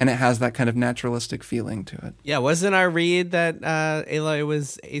lot, and it has that kind of naturalistic feeling to it. Yeah, wasn't our read that Aloy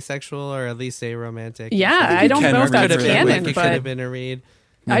was asexual or at least aromantic? Yeah, I don't know if that's canon, it but could have been a read.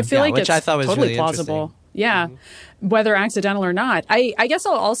 I feel like which it's I thought was totally really plausible. Yeah, whether accidental or not. I guess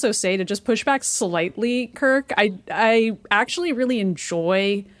I'll also say, to just push back slightly, Kirk, I actually really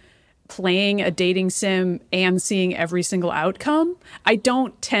enjoy playing a dating sim and seeing every single outcome. I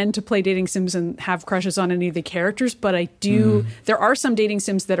don't tend to play dating sims and have crushes on any of the characters, but I do. There are some dating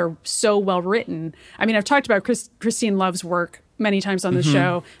sims that are so well written. I mean, I've talked about Christine Love's work many times on the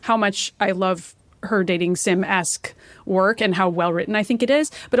show, how much I love her dating sim-esque work and how well written I think it is.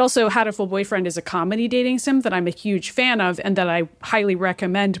 But also Hatoful Boyfriend is a comedy dating sim that I'm a huge fan of and that I highly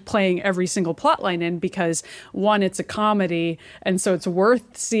recommend playing every single plotline in because, one, it's a comedy, and so it's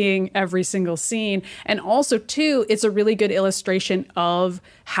worth seeing every single scene. And also, two, it's a really good illustration of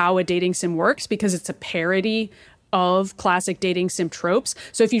how a dating sim works because it's a parody of classic dating sim tropes.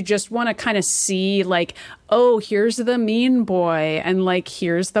 So if you just want to kind of see like, oh, here's the mean boy and like,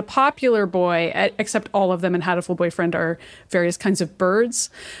 here's the popular boy, except all of them in Hatoful Boyfriend are various kinds of birds.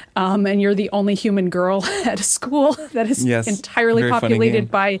 And you're the only human girl at a school that is entirely populated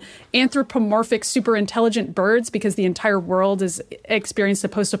by anthropomorphic, super intelligent birds because the entire world has experienced a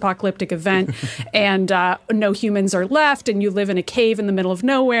post-apocalyptic event and no humans are left and you live in a cave in the middle of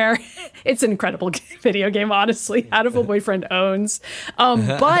nowhere. It's an incredible video game, honestly. Hatoful Boyfriend owns.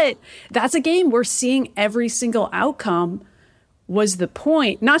 But that's a game where seeing every single outcome was the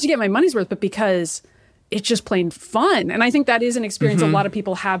point, not to get my money's worth, but because it's just plain fun. And I think that is an experience a lot of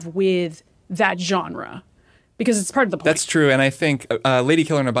people have with that genre because it's part of the point. That's true. And I think Lady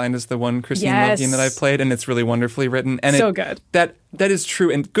Killer in a Bind is the one Christine Love game that I've played, and it's really wonderfully written. And so good. That That is true,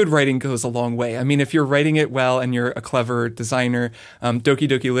 and good writing goes a long way. I mean, if you're writing it well and you're a clever designer, Doki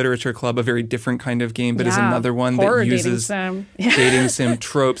Doki Literature Club, a very different kind of game, but is another one that uses dating sim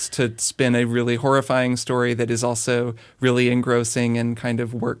tropes to spin a really horrifying story that is also really engrossing and kind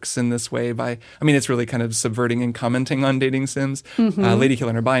of works in this way it's really kind of subverting and commenting on dating sims. Lady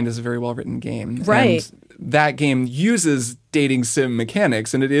Killer in a Bind is a very well-written game. Right. And that game uses dating sim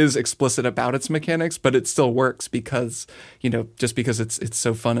mechanics, and it is explicit about its mechanics, but it still works because, just because it's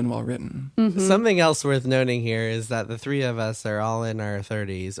so fun and well written. Something else worth noting here is that the three of us are all in our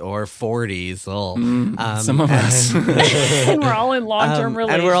 30s or 40s. Some of us. And we're all in long-term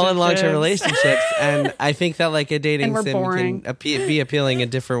relationships. And we're all in long-term relationships. And I think that like a dating sim boring. can be appealing in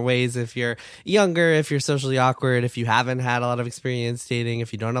different ways if you're younger, if you're socially awkward, if you haven't had a lot of experience dating,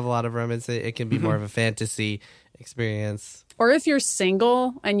 if you don't have a lot of romance, it can be more of a fantasy experience. Or if you're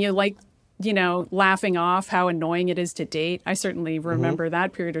single and you like, laughing off how annoying it is to date. I certainly remember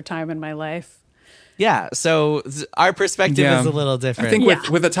that period of time in my life. Yeah, so our perspective is a little different. I think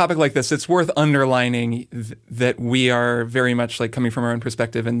with a topic like this, it's worth underlining that we are very much like coming from our own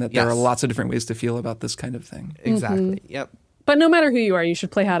perspective, and that there are lots of different ways to feel about this kind of thing. Exactly, Yep. But no matter who you are, you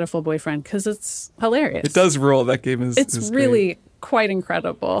should play Hatoful Boyfriend because it's hilarious. It does rule. That game is really quite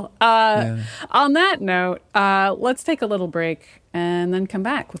incredible. On that note, let's take a little break and then come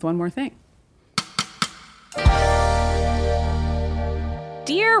back with one more thing.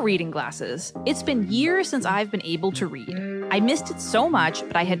 Dear Reading Glasses, it's been years since I've been able to read. I missed it so much,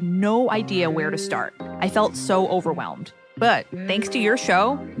 but I had no idea where to start. I felt so overwhelmed. But thanks to your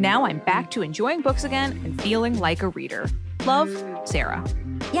show, now I'm back to enjoying books again and feeling like a reader. Love, Sarah.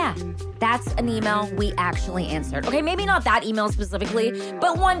 Yeah, that's an email we actually answered. Okay, maybe not that email specifically,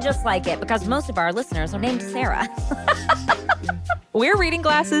 but one just like it, because most of our listeners are named Sarah. We're Reading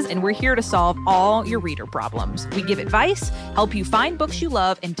Glasses, and we're here to solve all your reader problems. We give advice, help you find books you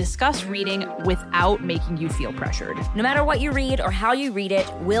love, and discuss reading without making you feel pressured. No matter what you read or how you read it,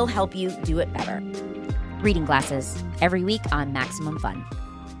 we'll help you do it better. Reading Glasses, every week on Maximum Fun.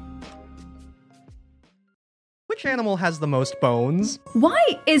 Which animal has the most bones? Why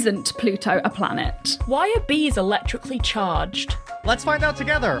isn't Pluto a planet? Why are bees electrically charged? Let's find out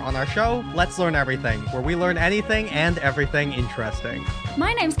together on our show, Let's Learn Everything, where we learn anything and everything interesting.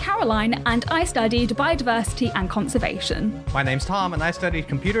 My name's Caroline, and I studied biodiversity and conservation. My name's Tom, and I studied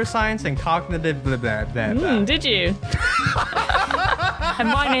computer science and cognitive blah, blah, blah, blah. Did you? And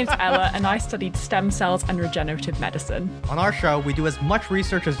my name's Ella, and I studied stem cells and regenerative medicine. On our show, we do as much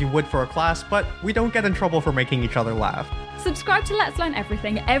research as you would for a class, but we don't get in trouble for making each other laugh. Subscribe to Let's Learn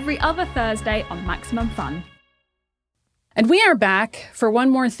Everything every other Thursday on Maximum Fun. And we are back for one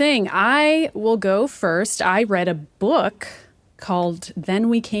more thing. I will go first. I read a book called Then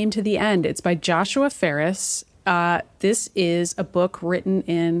We Came to the End. It's by Joshua Ferris. This is a book written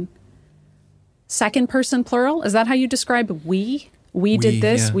in second person plural. Is that how you describe we? We did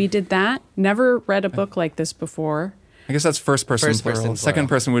this, we did that. Never read a book like this before. I guess that's first person plural. Second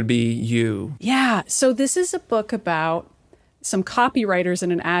person would be you. Yeah. So this is a book about some copywriters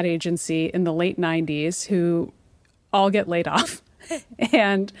in an ad agency in the late 90s who all get laid off.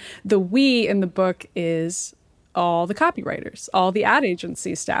 And the we in the book is all the copywriters, all the ad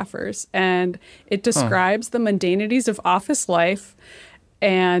agency staffers. And it describes the mundanities of office life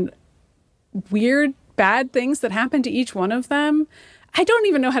and weird, bad things that happen to each one of them. I don't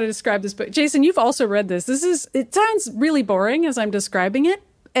even know how to describe this, but Jason, you've also read this. It sounds really boring as I'm describing it.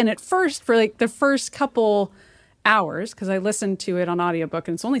 And at first, for like the first couple hours, because I listened to it on audiobook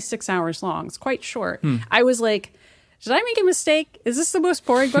and it's only 6 hours long, it's quite short. I was like, did I make a mistake? Is this the most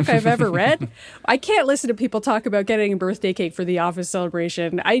boring book I've ever read? I can't listen to people talk about getting a birthday cake for the office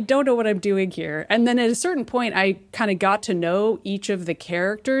celebration. I don't know what I'm doing here. And then at a certain point, I kind of got to know each of the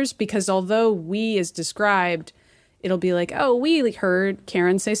characters because although we is described, it'll be like, oh, we heard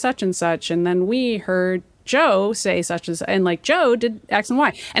Karen say such and such. And then we heard Joe say such and such. And like Joe did X and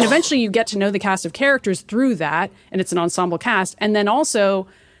Y. And eventually you get to know the cast of characters through that. And it's an ensemble cast. And then also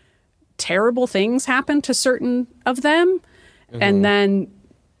terrible things happen to certain of them. And then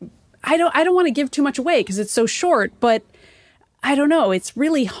I don't want to give too much away because it's so short, but I don't know. It's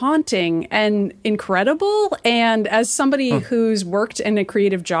really haunting and incredible. And as somebody who's worked in a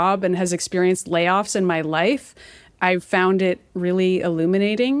creative job and has experienced layoffs in my life, I've found it really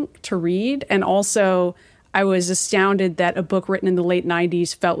illuminating to read. And also I was astounded that a book written in the late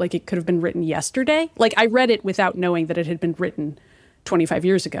 90s felt like it could have been written yesterday. Like I read it without knowing that it had been written 25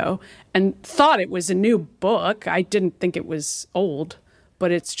 years ago and thought it was a new book. I didn't think it was old,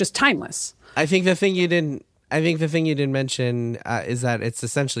 but it's just timeless. I think the thing you didn't I think the thing you didn't mention is that it's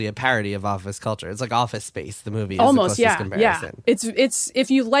essentially a parody of Office culture. It's like Office Space, the movie. Almost, is the closest comparison. It's if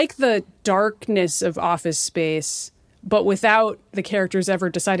you like the darkness of Office Space, but without the characters ever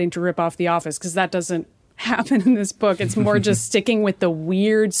deciding to rip off The Office, because that doesn't happen in this book. It's more just sticking with the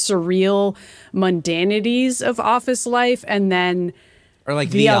weird, surreal mundanities of office life, and then or like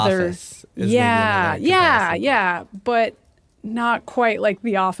the other Office. Yeah, but not quite like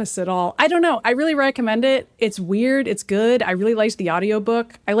The Office at all. I don't know. I really recommend it. It's weird. It's good. I really liked the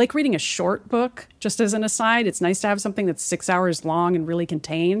audiobook. I like reading a short book, just as an aside. It's nice to have something that's 6 hours long and really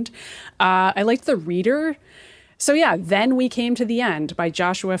contained. I liked The Reader. So yeah, Then We Came to the End by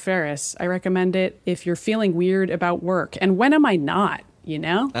Joshua Ferris. I recommend it if you're feeling weird about work. And when am I not, you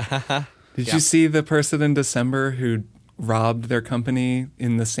know? Did you see the person in December who robbed their company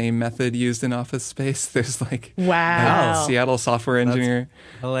in the same method used in Office Space? There's like wow, a Seattle software engineer.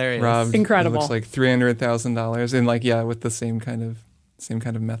 That's hilarious. Robbed, incredible. It looks like $300,000 and like with the same kind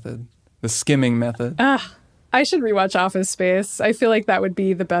of method. The skimming method. I should rewatch Office Space. I feel like that would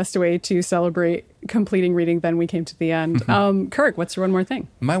be the best way to celebrate completing reading Then We Came to the End. Kirk, what's your one more thing?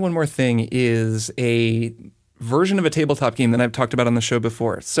 My one more thing is a version of a tabletop game that I've talked about on the show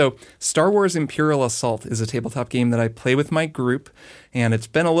before. So Star Wars Imperial Assault is a tabletop game that I play with my group, and it's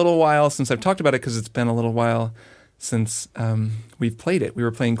been a little while since I've talked about it because it's been a little while since we've played it. We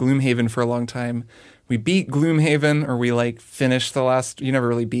were playing Gloomhaven for a long time. We beat Gloomhaven, or we finished the last. You never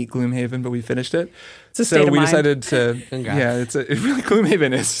really beat Gloomhaven, but we finished it. It's a state of mind. Decided to.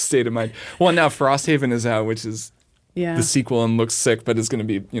 Gloomhaven is a state of mind. Well, now Frosthaven is out, which is the sequel and looks sick, but is going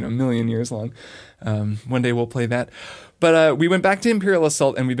to be a million years long. One day we'll play that. But we went back to Imperial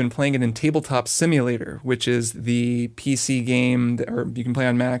Assault, and we've been playing it in Tabletop Simulator, which is the PC game, or you can play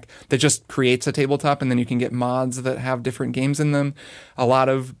on Mac, that just creates a tabletop, and then you can get mods that have different games in them. A lot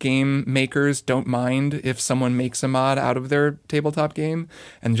of game makers don't mind if someone makes a mod out of their tabletop game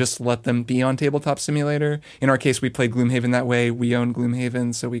and just let them be on Tabletop Simulator. In our case, we played Gloomhaven that way. We own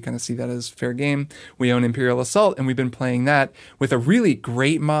Gloomhaven, so we kind of see that as fair game. We own Imperial Assault, and we've been playing that with a really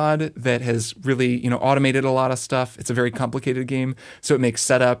great mod that has really, automated a lot of stuff. It's a very complicated game, so it makes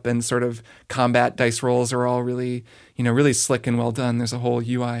setup and sort of combat dice rolls are all really, really slick and well done. There's a whole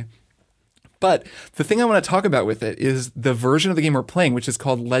UI. But the thing I want to talk about with it is the version of the game we're playing, which is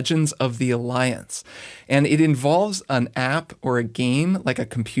called Legends of the Alliance. And it involves an app or a game, like a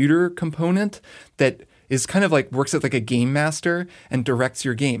computer component that is kind of like works as like a game master and directs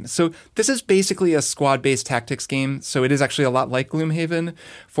your game. So this is basically a squad-based tactics game. So it is actually a lot like Gloomhaven.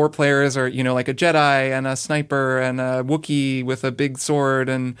 4 players are, like a Jedi and a sniper and a Wookiee with a big sword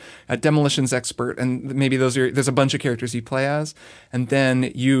and a demolitions expert. And maybe there's a bunch of characters you play as. And then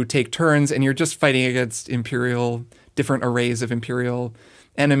you take turns and you're just fighting against different arrays of Imperial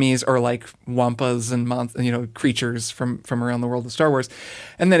enemies, or like wampas and creatures from around the world of Star Wars.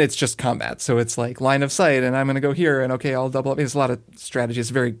 And then it's just combat. So it's like line of sight, and I'm going to go here, and okay, I'll double up. There's a lot of strategy. It's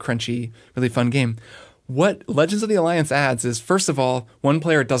a very crunchy, really fun game. What Legends of the Alliance adds is, first of all, one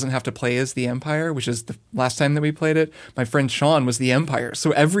player doesn't have to play as the Empire, which is the last time that we played it. My friend Sean was the Empire.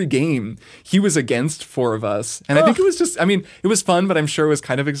 So every game, he was against 4 of us. And I think it was it was fun, but I'm sure it was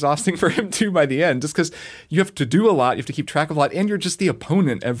kind of exhausting for him too by the end, just because you have to do a lot, you have to keep track of a lot, and you're just the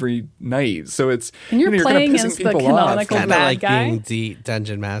opponent every night. So it's... And you're playing as the canonical kind of bad like guy? being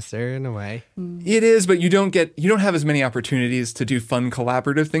Dungeon Master in a way. It is, but you don't have as many opportunities to do fun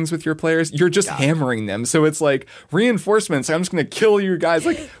collaborative things with your players. You're just hammering them. So it's like reinforcements. I'm just going to kill you guys.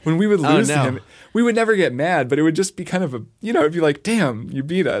 Like when we would lose to him, we would never get mad, but it would just be kind of it'd be like, damn, you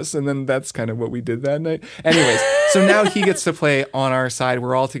beat us. And then that's kind of what we did that night. Anyways, so now he gets to play on our side.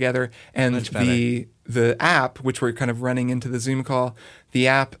 We're all together. And the app, which we're kind of running into the Zoom call, the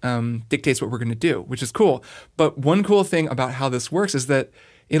app dictates what we're going to do, which is cool. But one cool thing about how this works is that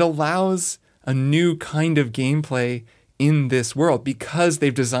it allows a new kind of gameplay in this world, because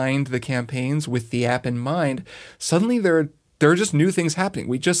they've designed the campaigns with the app in mind. Suddenly there are just new things happening.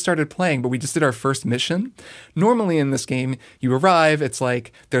 We just started playing, but we just did our first mission. Normally in this game, you arrive, it's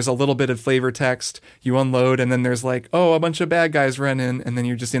like there's a little bit of flavor text, you unload, and then there's like, a bunch of bad guys run in, and then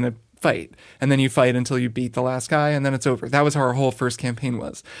you're just in a fight. And then you fight until you beat the last guy, and then it's over. That was how our whole first campaign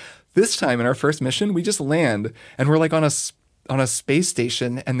was. This time in our first mission, we just land, and we're like on a space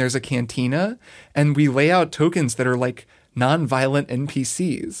station, and there's a cantina, and we lay out tokens that are like non-violent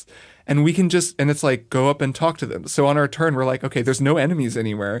NPCs. And we can and it's like, go up and talk to them. So on our turn, we're like, okay, there's no enemies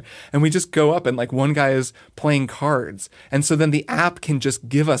anywhere. And we just go up, and like one guy is playing cards. And so then the app can just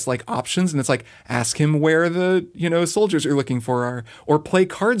give us like options. And it's like, ask him where the, soldiers you're looking for are, or play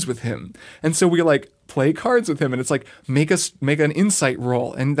cards with him. And so we're like play cards with him, and it's like make an insight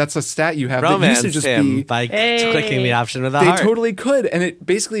roll, and that's a stat you have Romance that used to just him be by clicking the option with the they heart. totally could. And it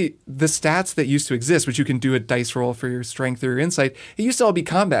basically, the stats that used to exist, which you can do a dice roll for your strength or your insight, it used to all be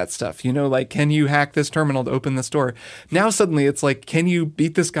combat stuff, like can you hack this terminal to open this door? Now suddenly it's like, can you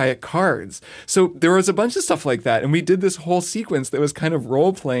beat this guy at cards? So there was a bunch of stuff like that, and we did this whole sequence that was kind of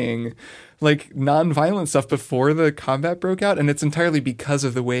role playing, like non-violent stuff before the combat broke out, and it's entirely because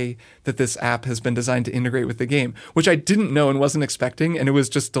of the way that this app has been designed to integrate with the game, which I didn't know and wasn't expecting, and it was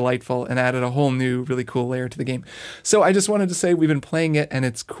just delightful and added a whole new, really cool layer to the game. So I just wanted to say we've been playing it, and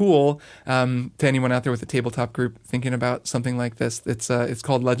it's cool. To anyone out there with a tabletop group thinking about something like this, it's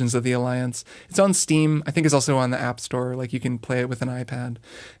called Legends of the Alliance. It's on Steam. I think it's also on the App Store. Like, you can play it with an iPad,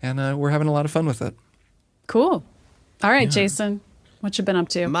 and we're having a lot of fun with it. Cool. All right, Jason. What you been up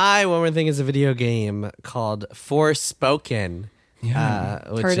to? My one more thing is a video game called Forspoken, which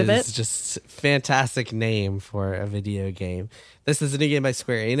Heard of is it? just fantastic name for a video game. This is a new game by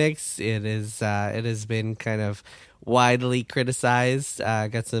Square Enix. It has been kind of widely criticized.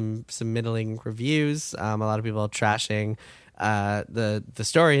 Got some middling reviews. A lot of people trashing the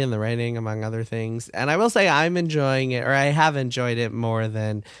story and the writing, among other things. And I will say I'm enjoying it, or I have enjoyed it more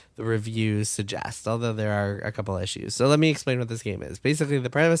than the reviews suggest, although there are a couple issues. So let me explain what this game is. Basically, the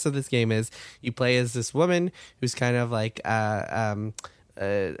premise of this game is you play as this woman who's kind of like I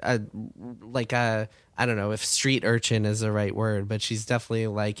don't know if street urchin is the right word, but she's definitely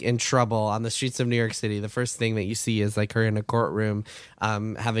like in trouble on the streets of New York City. The first thing that you see is like her in a courtroom,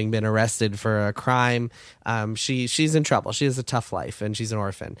 having been arrested for a crime. She's in trouble. She has a tough life, and she's an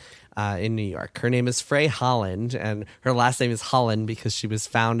orphan in New York. Her name is Frey Holland, and her last name is Holland because she was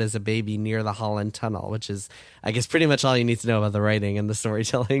found as a baby near the Holland Tunnel, which is, I guess, pretty much all you need to know about the writing and the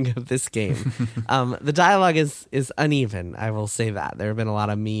storytelling of this game. The dialogue is uneven, I will say that. There have been a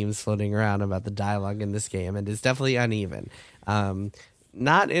lot of memes floating around about the dialogue in this game, and it's definitely uneven.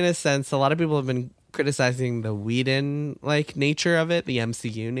 Not in a sense, a lot of people have been criticizing the Whedon-like nature of it, the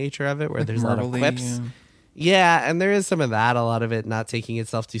MCU nature of it, where like there's a lot of clips. Yeah, and there is some of that, a lot of it not taking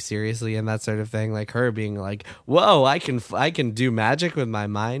itself too seriously and that sort of thing, like her being like, whoa, I can do magic with my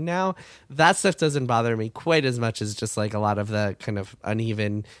mind now. That stuff doesn't bother me quite as much as just like a lot of the kind of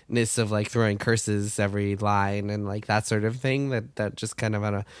unevenness of like throwing curses every line and like that sort of thing that just kind of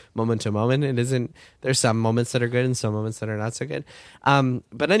on a moment to moment. It isn't, there's some moments that are good and some moments that are not so good.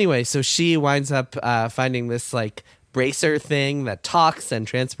 But anyway, so she winds up finding this like bracer thing that talks and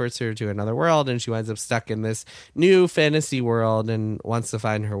transports her to another world, and she winds up stuck in this new fantasy world and wants to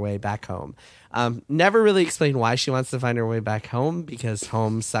find her way back home. Never really explained why she wants to find her way back home, because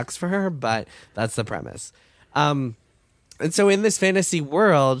home sucks for her, but that's the premise. And so in this fantasy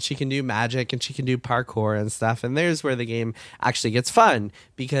world, she can do magic and she can do parkour and stuff. And there's where the game actually gets fun,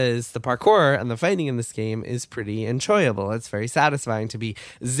 because the parkour and the fighting in this game is pretty enjoyable. It's very satisfying to be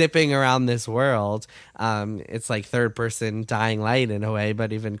zipping around this world. It's like third person Dying Light in a way,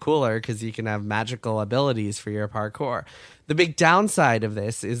 but even cooler because you can have magical abilities for your parkour. The big downside of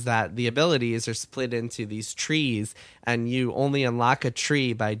this is that the abilities are split into these trees, and you only unlock a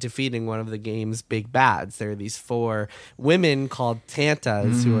tree by defeating one of the game's big bads. There are these 4 women called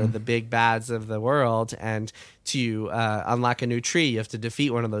Tantas who are the big bads of the world, and to unlock a new tree, you have to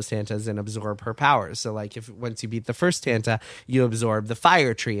defeat one of those Tantas and absorb her powers. So like if once you beat the first Tanta, you absorb the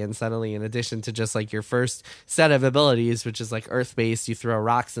fire tree, and suddenly in addition to just like your first set of abilities, which is like earth-based, you throw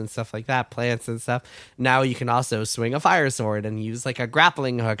rocks and stuff like that, plants and stuff, now you can also swing a fire sword and use like a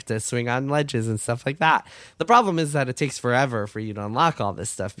grappling hook to swing on ledges and stuff like that. The problem is that it takes forever for you to unlock all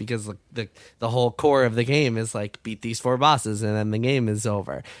this stuff, because the whole core of the game is like beat these 4 bosses and then the game is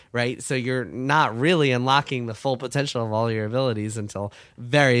over, right? So you're not really unlocking the full potential of all your abilities until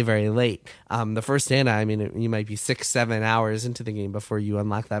very, very late. The first Tanta, I mean, you might be 6-7 hours into the game before you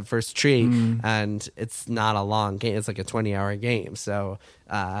unlock that first tree, and it's not a long game. It's like a 20-hour game. So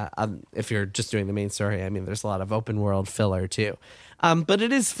if you're just doing the main story, I mean, there's a lot of open world filler too. But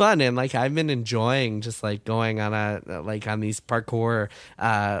it is fun, and like I've been enjoying just like going on on these parkour,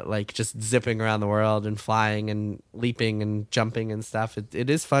 like just zipping around the world and flying and leaping and jumping and stuff. It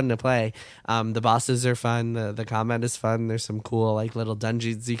is fun to play. The bosses are fun. The combat is fun. There's some cool like little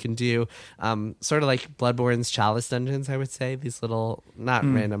dungeons you can do, sort of like Bloodborne's Chalice dungeons, I would say. These little, not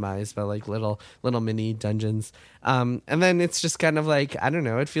randomized, but like little mini dungeons. And then it's just kind of like, I don't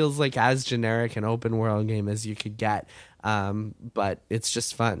know, it feels like as generic an open world game as you could get. But it's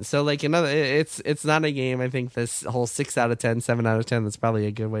just fun. So like it's not a game. I think this whole 6 out of 10, 7 out of 10, that's probably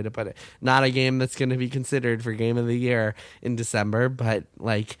a good way to put it. Not a game that's going to be considered for game of the year in December, but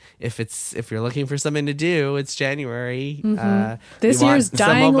like if you're looking for something to do, it's January. This year's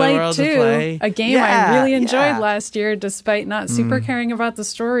Dying Light 2, a game I really enjoyed last year, despite not super caring about the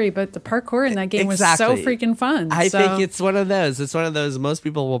story, but the parkour in that game was so freaking fun. I think it's one of those. It's one of those. Most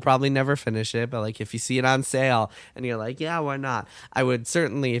people will probably never finish it, but like if you see it on sale and you're like, yeah, why not? I would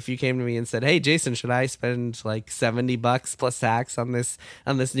certainly, if you came to me and said, hey, Jason, should I spend like $70 plus tax on this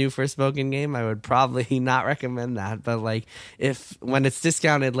new Forspoken game? I would probably not recommend that. But like when it's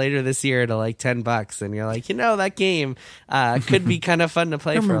discounted later this year to like $10 and you're like, that game could be kind of fun to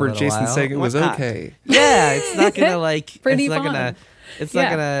play for a little while. I remember Jason saying it was okay. Yeah, it's not gonna like It's not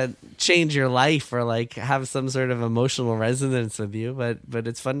gonna change your life or like have some sort of emotional resonance with you, but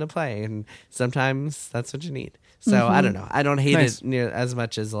it's fun to play, and sometimes that's what you need. So I don't know. I don't hate it near as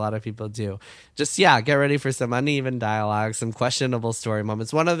much as a lot of people do. Just get ready for some uneven dialogue, some questionable story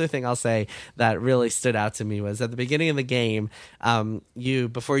moments. One other thing I'll say that really stood out to me was at the beginning of the game,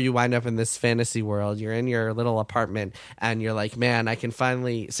 before you wind up in this fantasy world, you're in your little apartment and you're like, man, I can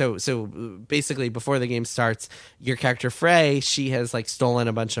finally. So basically, before the game starts, your character Frey, she has like stolen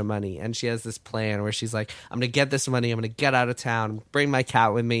a bunch of money, and she has this plan where she's like, I'm gonna get this money, I'm gonna get out of town, bring my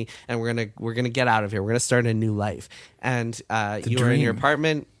cat with me, and we're gonna get out of here. We're gonna start a new life. And you are in your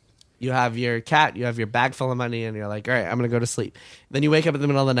apartment, you have your cat, you have your bag full of money, and you're like, all right, I'm gonna go to sleep. Then you wake up in the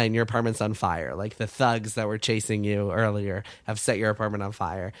middle of the night and your apartment's on fire. Like the thugs that were chasing you earlier have set your apartment on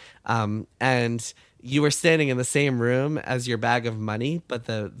fire. And you were standing in the same room as your bag of money, but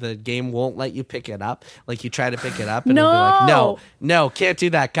the game won't let you pick it up. Like you try to pick it up and it'll be like, no, can't do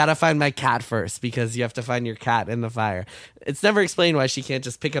that. Gotta find my cat first, because you have to find your cat in the fire. It's never explained why she can't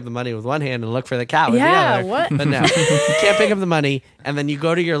just pick up the money with one hand and look for the cat with the other. What? But no, you can't pick up the money, and then you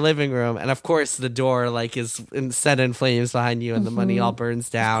go to your living room, and of course the door like is set in flames behind you, and the money all burns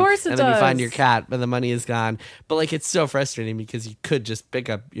down. Of course it and then does. you find your cat, but the money is gone. But like it's so frustrating because you could just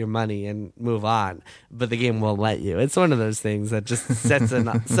pick up your money and move on, but the game won't let you. It's one of those things that just sets an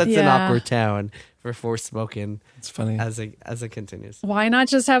awkward tone for Forspoken. It's funny as it continues. Why not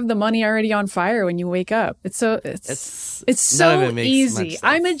just have the money already on fire when you wake up? It's so easy.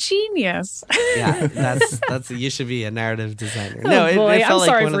 I'm a genius. Yeah, that's you should be a narrative designer. It felt I'm like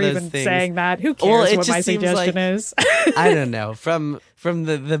sorry one for of even those things. Saying that. Who cares what my suggestion is? I don't know. From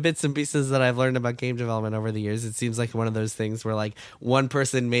the bits and pieces that I've learned about game development over the years, it seems like one of those things where like one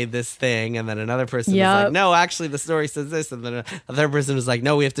person made this thing and then another person was like, no, actually the story says this, and then another person was like,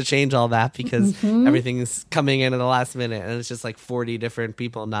 no, we have to change all that because everything's coming in at the last minute, and it's just like 40 different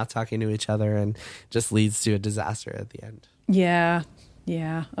people not talking to each other, and just leads to a disaster at the end. Yeah.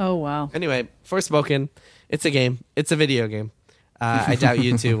 Oh wow. Anyway, Forspoken, it's a game. It's a video game. I doubt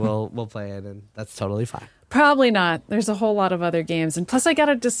you two will play it, and that's totally fine. Probably not. There's a whole lot of other games. And plus I got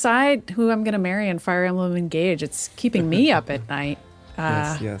to decide who I'm going to marry in Fire Emblem Engage. It's keeping me up at night.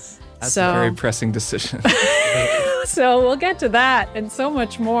 Yes. That's a very pressing decision. So we'll get to that and so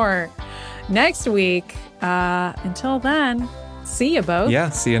much more next week. Until then, see you both. Yeah,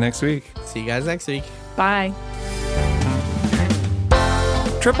 see you next week. See you guys next week. Bye.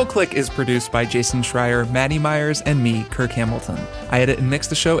 Triple Click is produced by Jason Schreier, Maddie Myers, and me, Kirk Hamilton. I edit and mix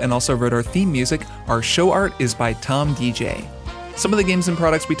the show and also wrote our theme music. Our show art is by Tom DJ. Some of the games and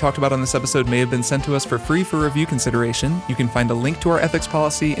products we talked about on this episode may have been sent to us for free for review consideration. You can find a link to our ethics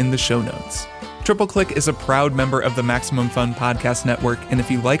policy in the show notes. Triple Click is a proud member of the Maximum Fun Podcast Network, and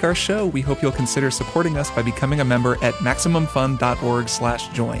if you like our show, we hope you'll consider supporting us by becoming a member at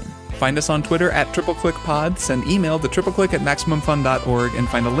MaximumFun.org/join. Find us on Twitter at TripleClickPod, send email to tripleclick@MaximumFun.org, and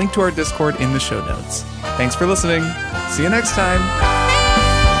find a link to our Discord in the show notes. Thanks for listening. See you next time.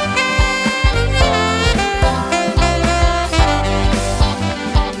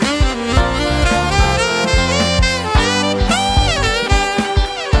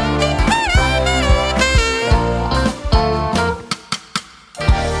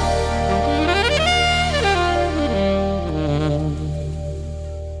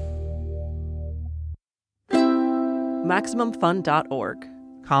 MaximumFun.org.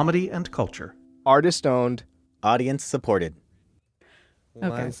 Comedy and culture. Artist owned, audience supported.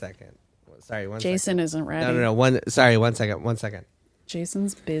 One second. Sorry, one Jason second. Isn't ready. No. One second.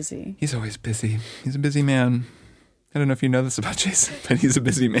 Jason's busy. He's always busy. He's a busy man. I don't know if you know this about Jason, but he's a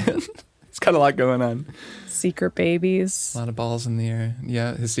busy man. He's got a lot going on. Secret babies. A lot of balls in the air.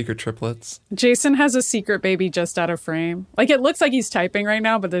 Yeah, his secret triplets. Jason has a secret baby just out of frame. Like, it looks like he's typing right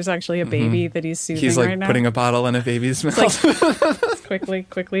now, but there's actually a baby that he's soothing right now. He's like putting a bottle in a baby's mouth.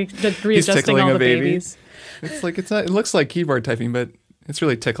 quickly, just readjusting all tickling the a baby. babies. It's like it looks like keyboard typing, but it's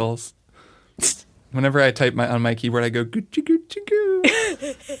really tickles. Whenever I type on my keyboard, I go Gucci Gucci goo.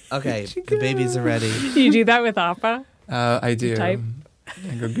 Okay, the babies are ready. You do that with Appa? I do. type?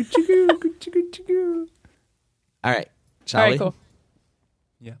 I go Gucci goo Gucci Gucci goo. All right, shall All we? right, cool.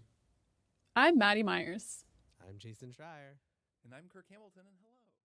 Yeah. I'm Maddie Myers. I'm Jason Schreier. And I'm Kirk Hamilton.